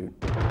roofs and shoot.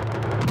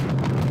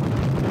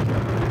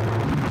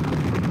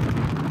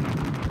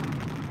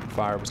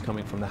 Fire was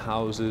coming from the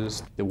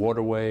houses, the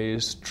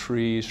waterways,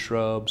 trees,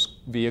 shrubs,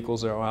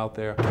 vehicles that are out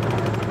there.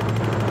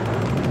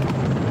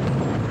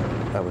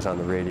 I was on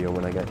the radio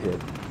when I got hit.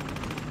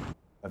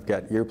 I've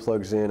got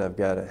earplugs in, I've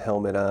got a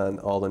helmet on,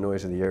 all the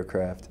noise of the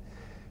aircraft,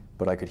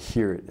 but I could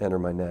hear it enter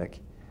my neck.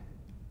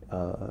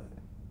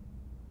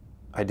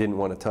 I didn't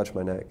want to touch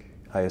my neck.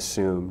 I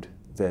assumed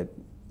that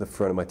the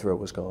front of my throat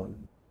was gone.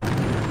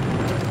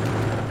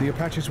 The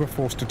Apaches were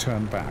forced to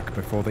turn back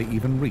before they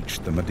even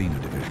reached the Medina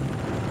division.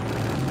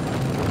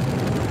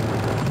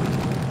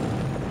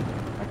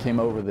 I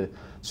came over the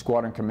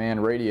squadron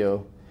command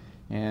radio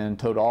and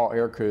told all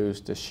air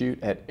crews to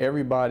shoot at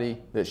everybody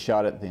that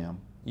shot at them.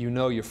 You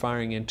know you're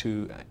firing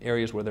into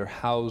areas where there are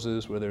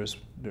houses, where there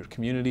are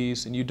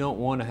communities, and you don't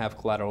want to have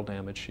collateral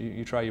damage.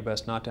 You try your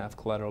best not to have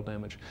collateral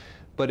damage.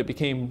 But it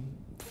became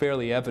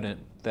fairly evident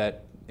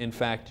that, in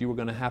fact, you were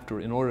going to have to,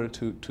 in order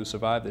to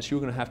survive this, you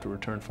were going to have to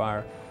return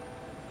fire.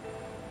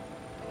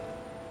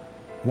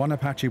 One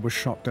Apache was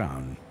shot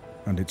down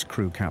and its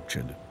crew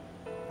captured.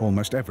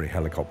 Almost every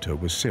helicopter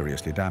was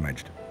seriously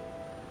damaged.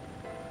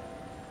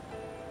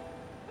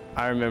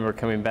 I remember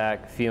coming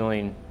back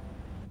feeling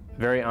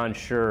very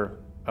unsure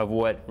of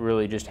what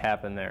really just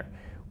happened there.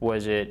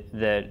 Was it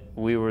that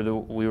we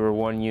were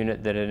one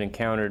unit that had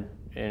encountered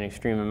an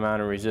extreme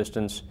amount of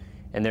resistance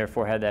and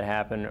therefore had that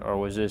happen, or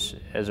was this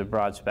as a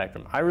broad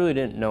spectrum? I really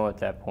didn't know at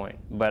that point,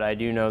 but I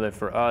do know that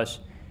for us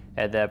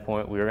at that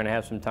point we were going to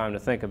have some time to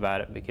think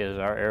about it because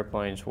our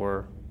airplanes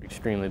were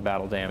extremely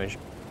battle damaged.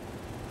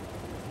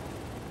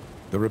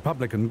 The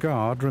Republican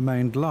Guard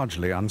remained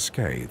largely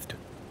unscathed.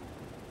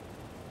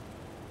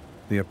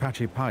 The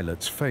Apache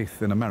pilots'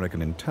 faith in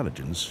American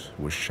intelligence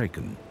was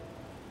shaken.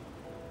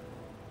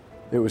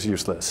 It was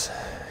useless.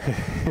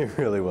 It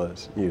really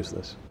was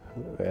useless.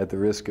 At the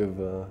risk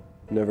of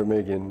never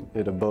making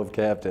it above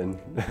captain.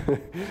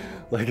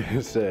 Like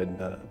I said,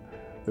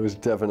 there was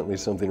definitely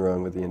something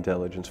wrong with the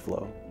intelligence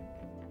flow.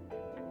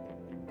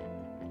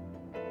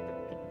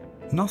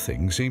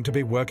 Nothing seemed to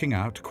be working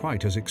out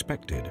quite as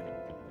expected.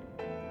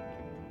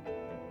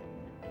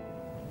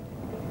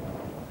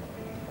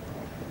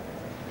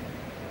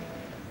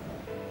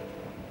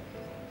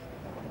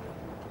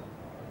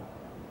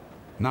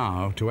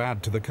 Now, to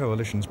add to the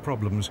coalition's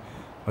problems,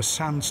 a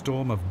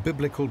sandstorm of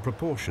biblical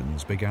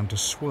proportions began to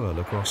swirl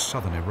across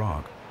southern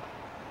Iraq.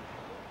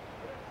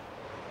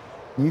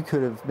 You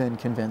could have been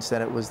convinced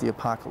that it was the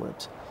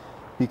apocalypse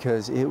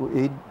because it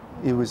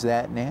was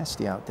that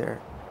nasty out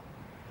there.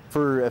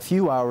 For a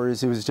few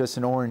hours, it was just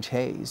an orange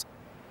haze.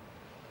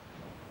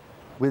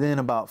 Within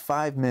about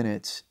 5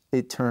 minutes,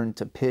 it turned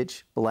to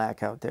pitch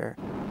black out there.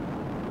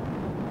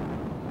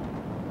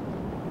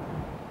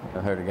 I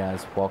heard the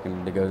guys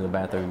walking to go to the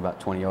bathroom about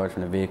 20 yards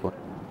from the vehicle.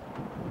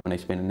 And they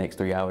spend the next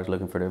 3 hours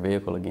looking for their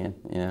vehicle again,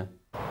 you know.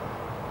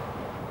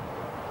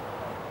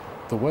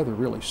 The weather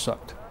really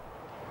sucked.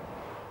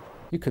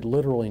 You could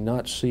literally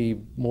not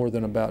see more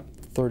than about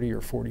 30 or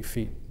 40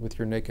 feet with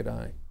your naked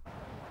eye.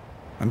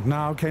 And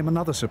now came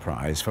another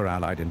surprise for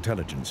Allied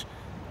intelligence.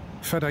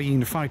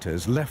 Fedayeen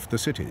fighters left the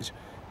cities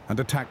and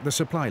attacked the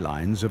supply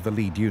lines of the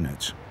lead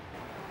units.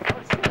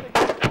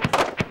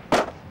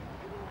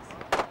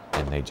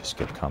 And they just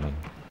kept coming,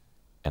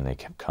 and they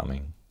kept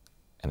coming,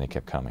 and they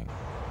kept coming.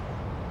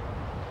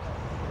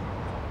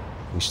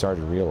 We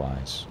started to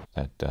realize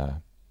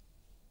that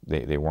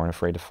they weren't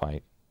afraid to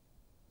fight,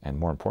 and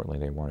more importantly,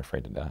 they weren't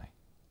afraid to die.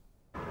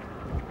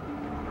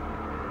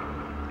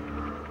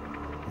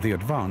 The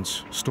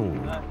advance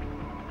stalled.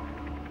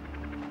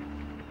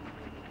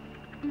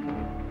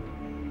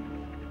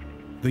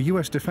 The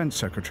US Defense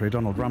Secretary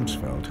Donald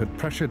Rumsfeld had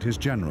pressured his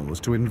generals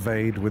to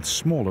invade with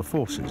smaller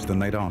forces than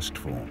they'd asked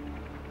for.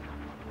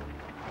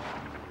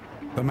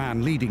 The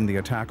man leading the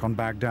attack on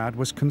Baghdad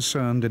was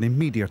concerned an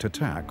immediate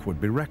attack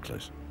would be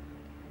reckless.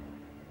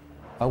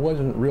 I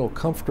wasn't real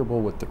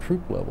comfortable with the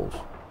troop levels.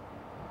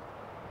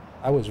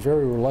 I was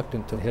very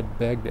reluctant to head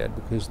Baghdad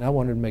because I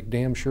wanted to make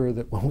damn sure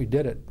that when we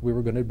did it, we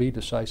were going to be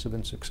decisive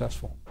and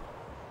successful.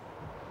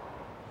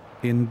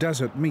 In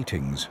desert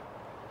meetings,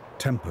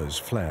 tempers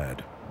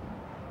flared.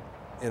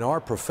 In our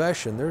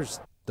profession,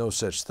 there's no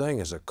such thing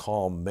as a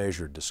calm,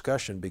 measured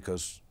discussion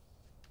because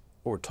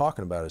what we're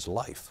talking about is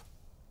life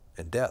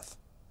and death.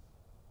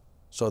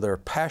 So there are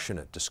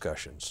passionate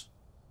discussions.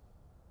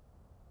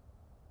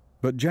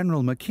 But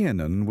General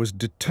McKiernan was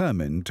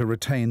determined to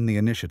retain the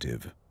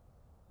initiative.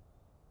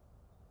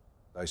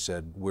 I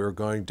said, we're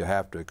going to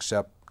have to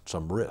accept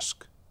some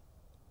risk.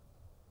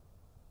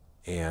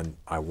 And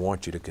I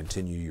want you to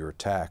continue your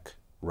attack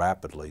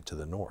rapidly to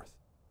the north.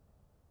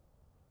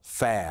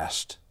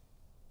 Fast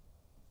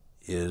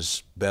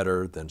is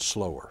better than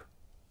slower.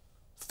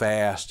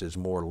 Fast is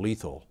more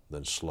lethal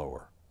than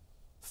slower.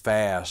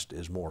 Fast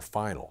is more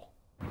final.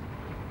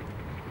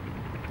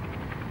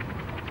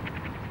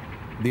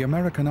 The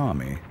American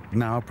army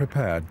now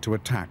prepared to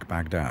attack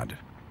Baghdad.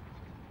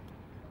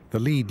 The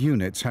lead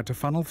units had to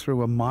funnel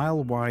through a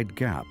mile-wide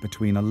gap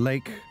between a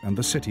lake and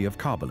the city of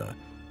Karbala,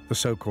 the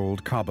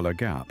so-called Karbala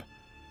Gap,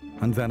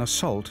 and then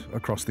assault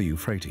across the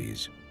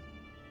Euphrates.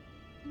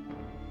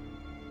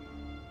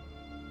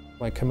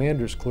 My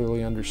commanders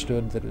clearly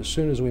understood that as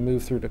soon as we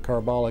moved through the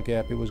Karbala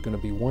Gap, it was going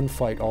to be one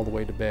fight all the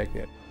way to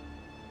Baghdad.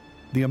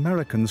 The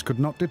Americans could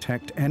not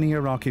detect any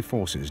Iraqi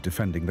forces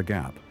defending the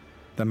gap.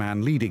 The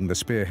man leading the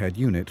spearhead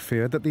unit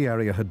feared that the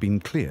area had been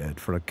cleared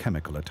for a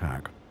chemical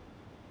attack.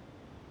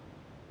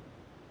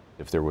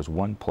 If there was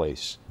one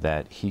place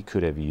that he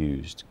could have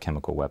used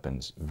chemical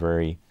weapons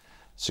very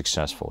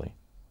successfully,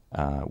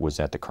 was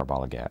at the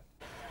Karbala Gap.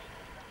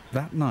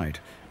 That night,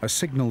 a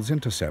signals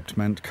intercept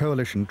meant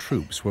coalition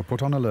troops were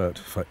put on alert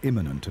for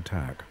imminent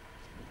attack.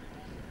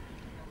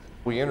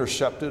 We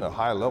intercepted a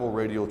high-level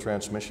radio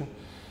transmission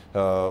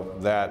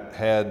that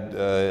had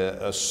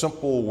a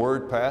simple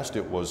word passed.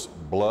 It was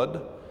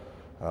blood,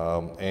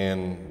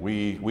 and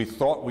we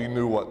thought we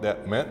knew what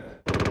that meant.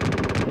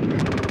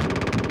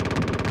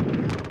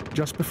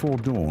 Just before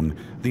dawn,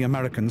 the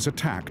Americans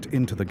attacked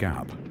into the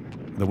gap.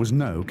 There was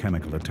no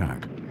chemical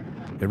attack.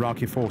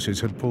 Iraqi forces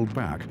had pulled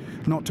back,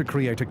 not to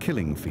create a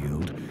killing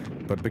field,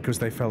 but because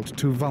they felt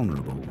too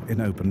vulnerable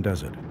in open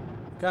desert.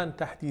 There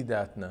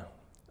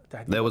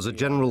was a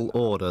general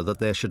order that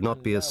there should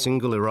not be a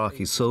single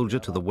Iraqi soldier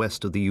to the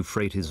west of the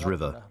Euphrates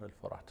River.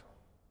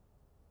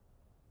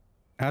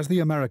 As the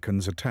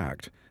Americans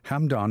attacked,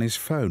 Hamdani's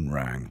phone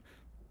rang.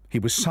 He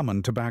was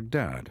summoned to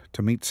Baghdad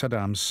to meet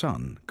Saddam's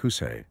son,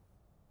 Qusay.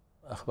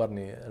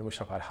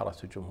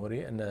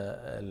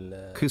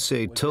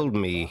 Qusay told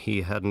me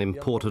he had an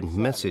important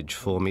message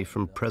for me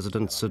from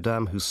President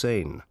Saddam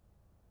Hussein.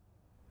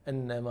 The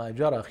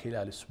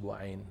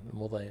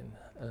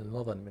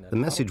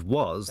message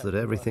was that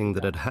everything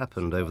that had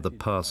happened over the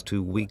past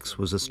 2 weeks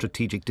was a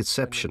strategic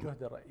deception,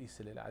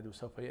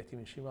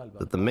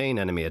 that the main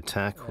enemy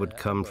attack would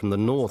come from the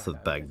north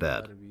of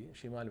Baghdad.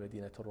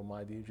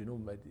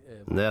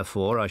 And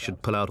therefore, I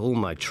should pull out all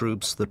my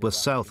troops that were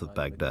south of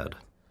Baghdad.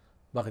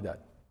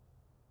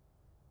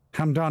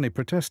 Hamdani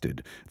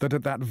protested that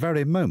at that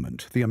very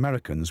moment the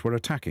Americans were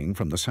attacking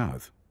from the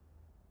south.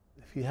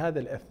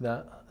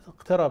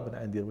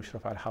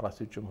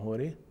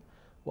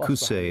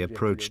 Qusay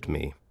approached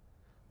me.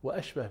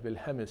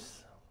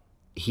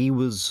 He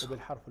was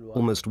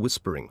almost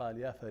whispering.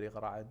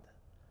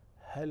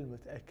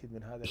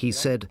 He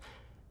said,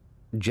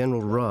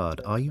 "General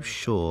Raad, are you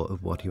sure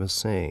of what you are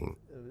saying?"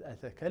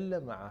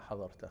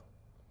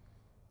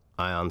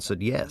 I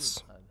answered,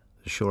 "Yes,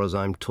 as sure as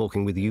I'm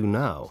talking with you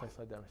now."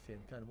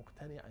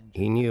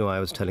 He knew I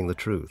was telling the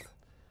truth.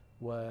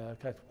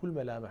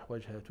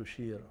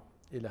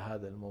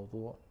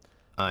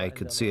 I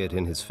could see it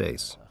in his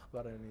face.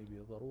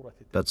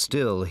 But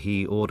still,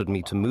 he ordered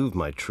me to move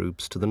my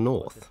troops to the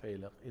north.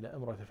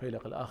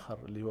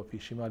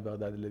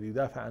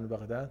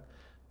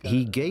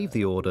 He gave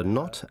the order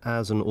not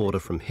as an order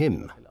from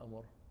him,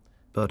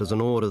 but as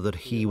an order that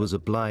he was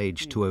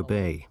obliged to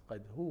obey.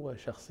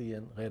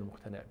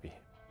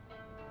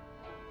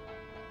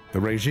 The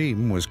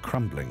regime was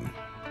crumbling.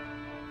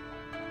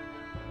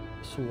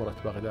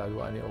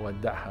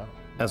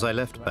 As I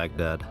left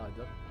Baghdad,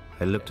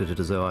 I looked at it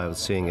as though I was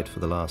seeing it for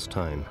the last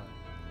time.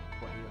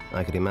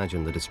 I could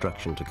imagine the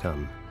destruction to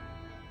come.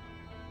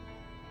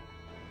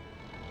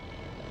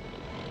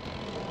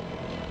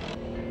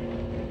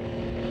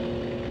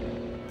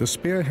 The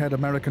spearhead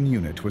American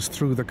unit was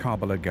through the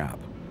Karbala Gap.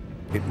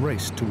 It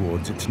raced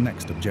towards its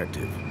next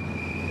objective.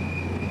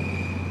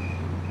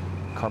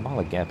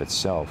 Karbala Gap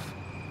itself,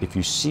 if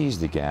you seize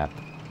the gap,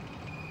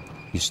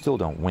 you still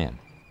don't win.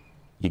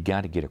 You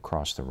got to get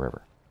across the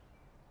river.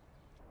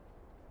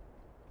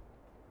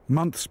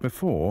 Months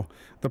before,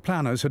 the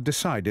planners had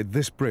decided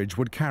this bridge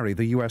would carry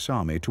the US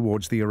Army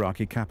towards the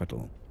Iraqi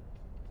capital.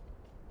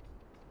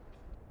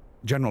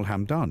 General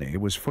Hamdani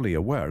was fully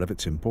aware of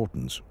its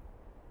importance.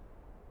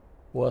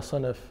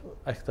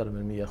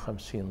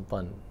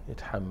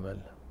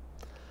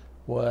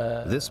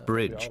 This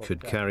bridge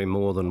could carry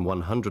more than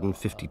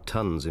 150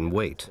 tons in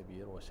weight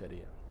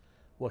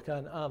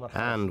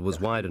and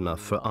was wide enough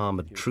for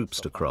armored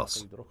troops to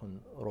cross.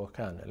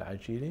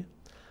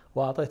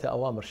 I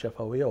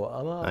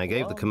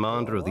gave the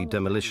commander of the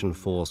demolition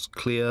force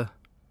clear,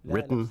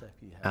 written,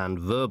 and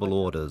verbal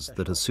orders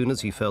that as soon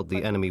as he felt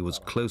the enemy was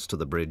close to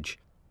the bridge,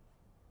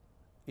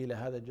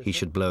 he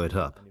should blow it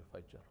up.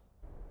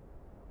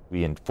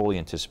 We fully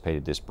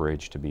anticipated this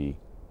bridge to be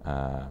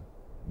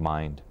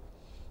mined,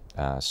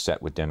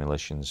 set with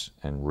demolitions,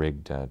 and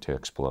rigged to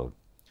explode.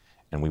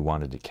 And we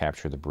wanted to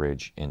capture the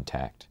bridge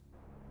intact.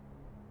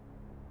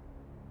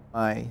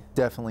 I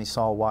definitely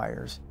saw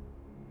wires.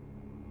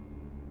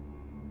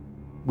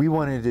 We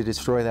wanted to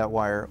destroy that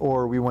wire,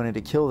 or we wanted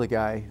to kill the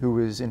guy who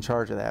was in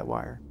charge of that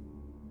wire.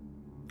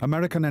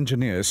 American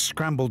engineers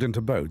scrambled into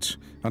boats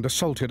and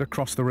assaulted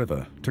across the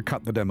river to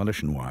cut the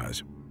demolition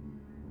wires.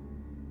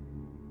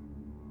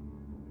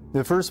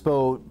 The first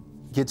boat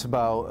gets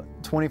about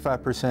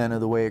 25%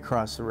 of the way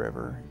across the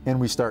river, and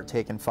we start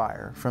taking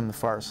fire from the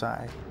far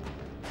side.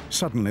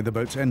 Suddenly, the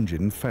boat's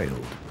engine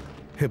failed.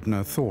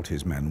 Hibner thought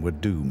his men were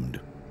doomed.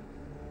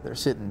 They're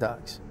sitting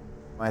ducks.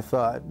 I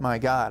thought, my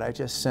God, I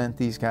just sent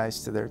these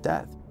guys to their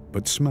death.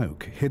 But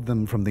smoke hid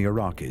them from the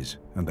Iraqis,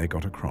 and they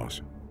got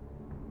across.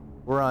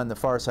 We're on the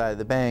far side of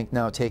the bank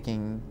now,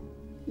 taking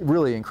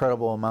really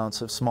incredible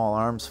amounts of small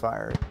arms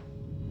fire.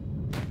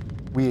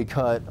 We had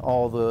cut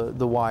all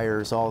the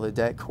wires, all the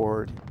deck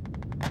cord.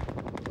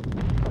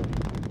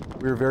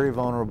 We were very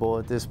vulnerable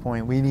at this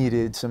point. We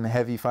needed some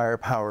heavy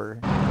firepower.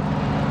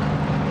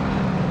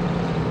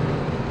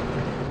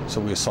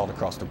 So we assaulted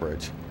across the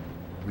bridge.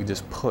 We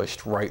just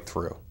pushed right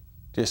through,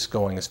 just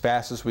going as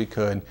fast as we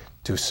could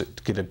to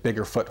get a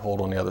bigger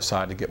foothold on the other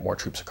side to get more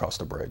troops across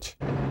the bridge.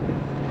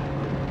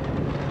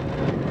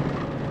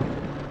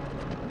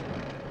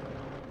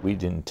 We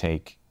didn't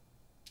take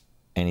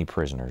any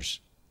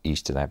prisoners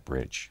east of that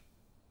bridge.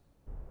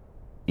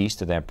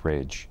 East of that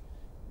bridge,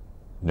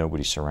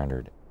 nobody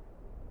surrendered.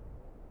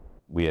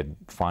 We had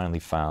finally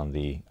found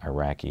the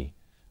Iraqi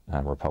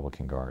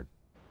Republican Guard.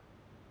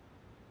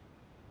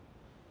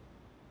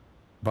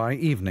 By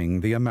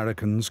evening, the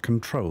Americans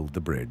controlled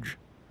the bridge.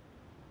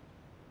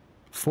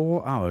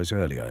 4 hours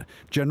earlier,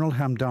 General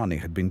Hamdani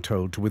had been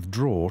told to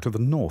withdraw to the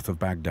north of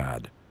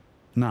Baghdad.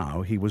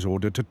 Now he was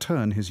ordered to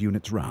turn his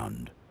units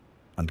round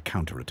and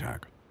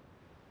counterattack.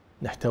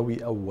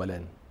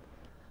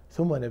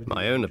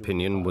 My own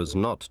opinion was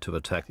not to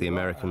attack the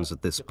Americans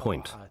at this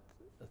point.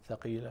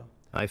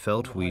 I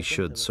felt we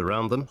should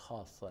surround them,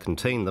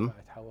 contain them,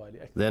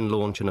 then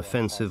launch an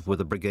offensive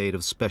with a brigade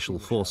of special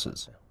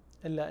forces.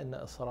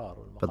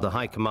 But the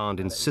High Command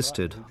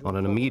insisted on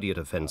an immediate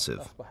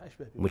offensive,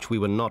 which we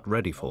were not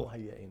ready for.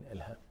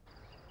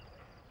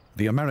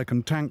 The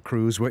American tank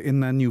crews were in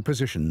their new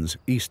positions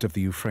east of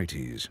the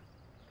Euphrates.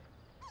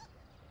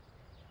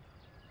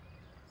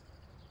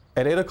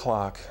 At 8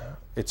 o'clock,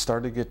 it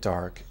started to get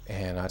dark,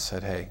 and I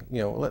said, hey,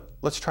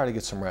 let's try to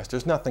get some rest.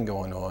 There's nothing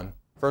going on.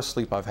 First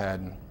sleep I've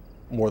had in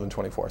more than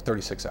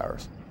 36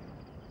 hours.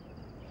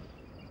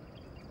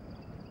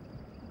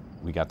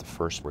 We got the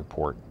first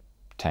report,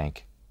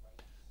 tank,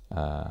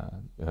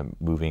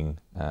 moving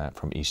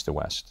from east to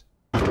west.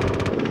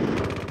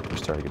 We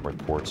started to get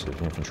reports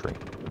of infantry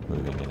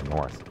moving in the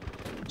north.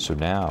 So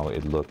now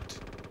it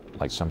looked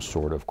like some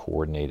sort of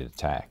coordinated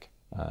attack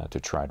to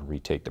try to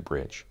retake the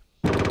bridge.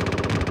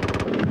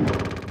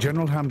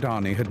 General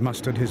Hamdani had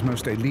mustered his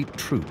most elite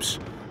troops,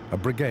 a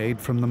brigade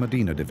from the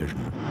Medina division.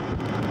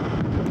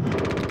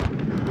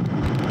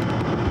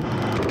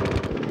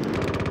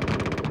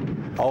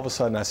 All of a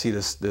sudden, I see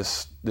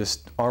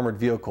this armored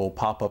vehicle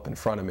pop up in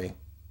front of me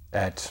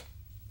at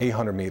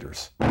 800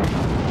 meters.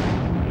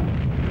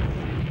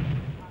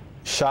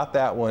 Shot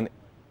that one,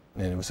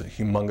 and it was a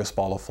humongous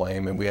ball of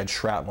flame, and we had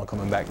shrapnel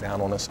coming back down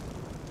on us.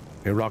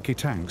 Iraqi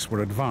tanks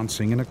were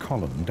advancing in a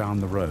column down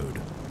the road.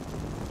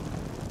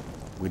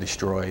 We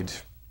destroyed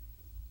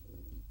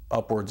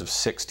upwards of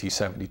 6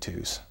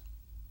 T-72s,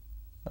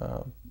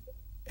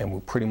 and we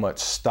pretty much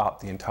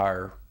stopped the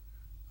entire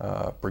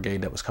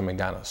brigade that was coming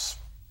down us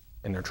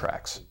in their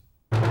tracks.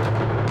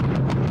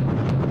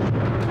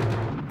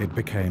 It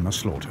became a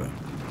slaughter.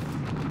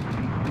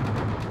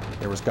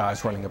 There was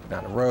guys running up and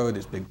down the road,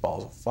 there's big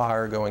balls of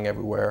fire going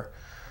everywhere,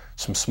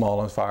 some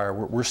small on fire.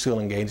 We're still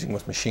engaging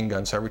with machine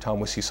guns, so every time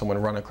we see someone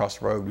run across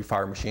the road, we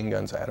fire machine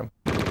guns at them.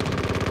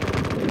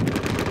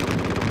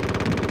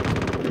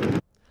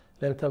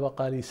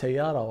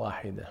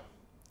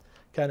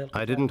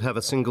 I didn't have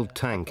a single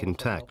tank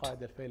intact.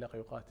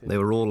 They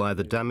were all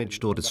either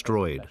damaged or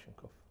destroyed.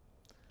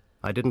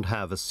 I didn't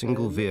have a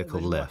single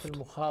vehicle left.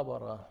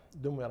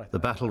 The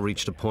battle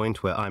reached a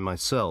point where I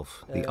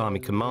myself, the army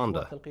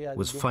commander,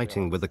 was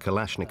fighting with a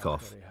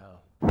Kalashnikov.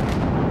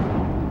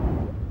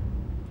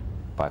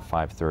 By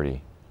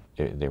 5:30,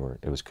 they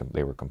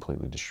were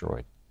completely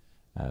destroyed.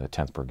 The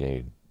 10th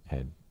Brigade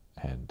had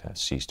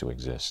ceased to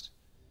exist.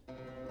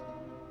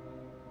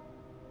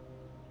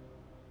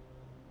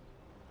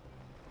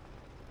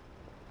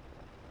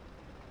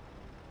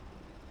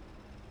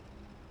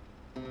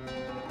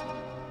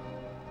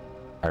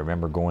 I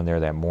remember going there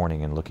that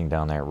morning and looking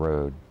down that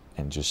road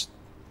and just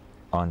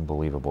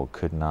unbelievable,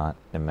 could not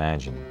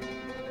imagine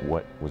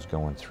what was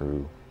going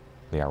through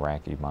the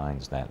Iraqi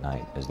minds that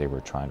night as they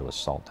were trying to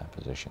assault that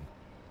position.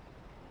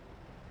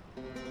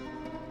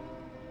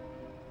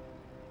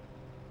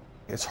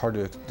 It's hard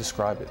to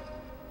describe it.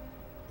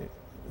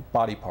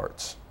 Body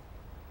parts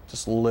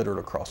just littered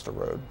across the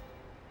road.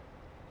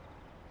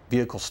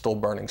 Vehicles still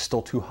burning,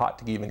 still too hot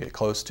to even get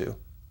close to.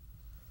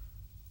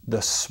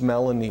 The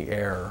smell in the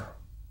air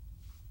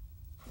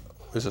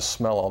is a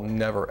smell I'll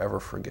never, ever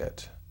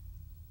forget.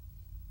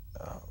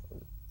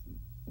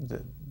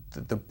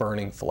 The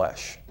burning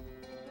flesh.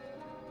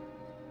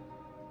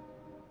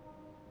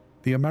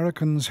 The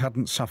Americans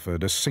hadn't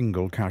suffered a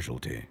single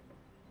casualty,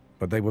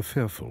 but they were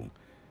fearful,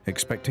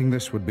 expecting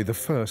this would be the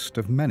first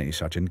of many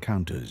such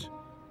encounters.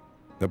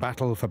 The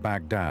battle for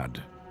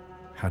Baghdad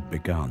had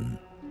begun.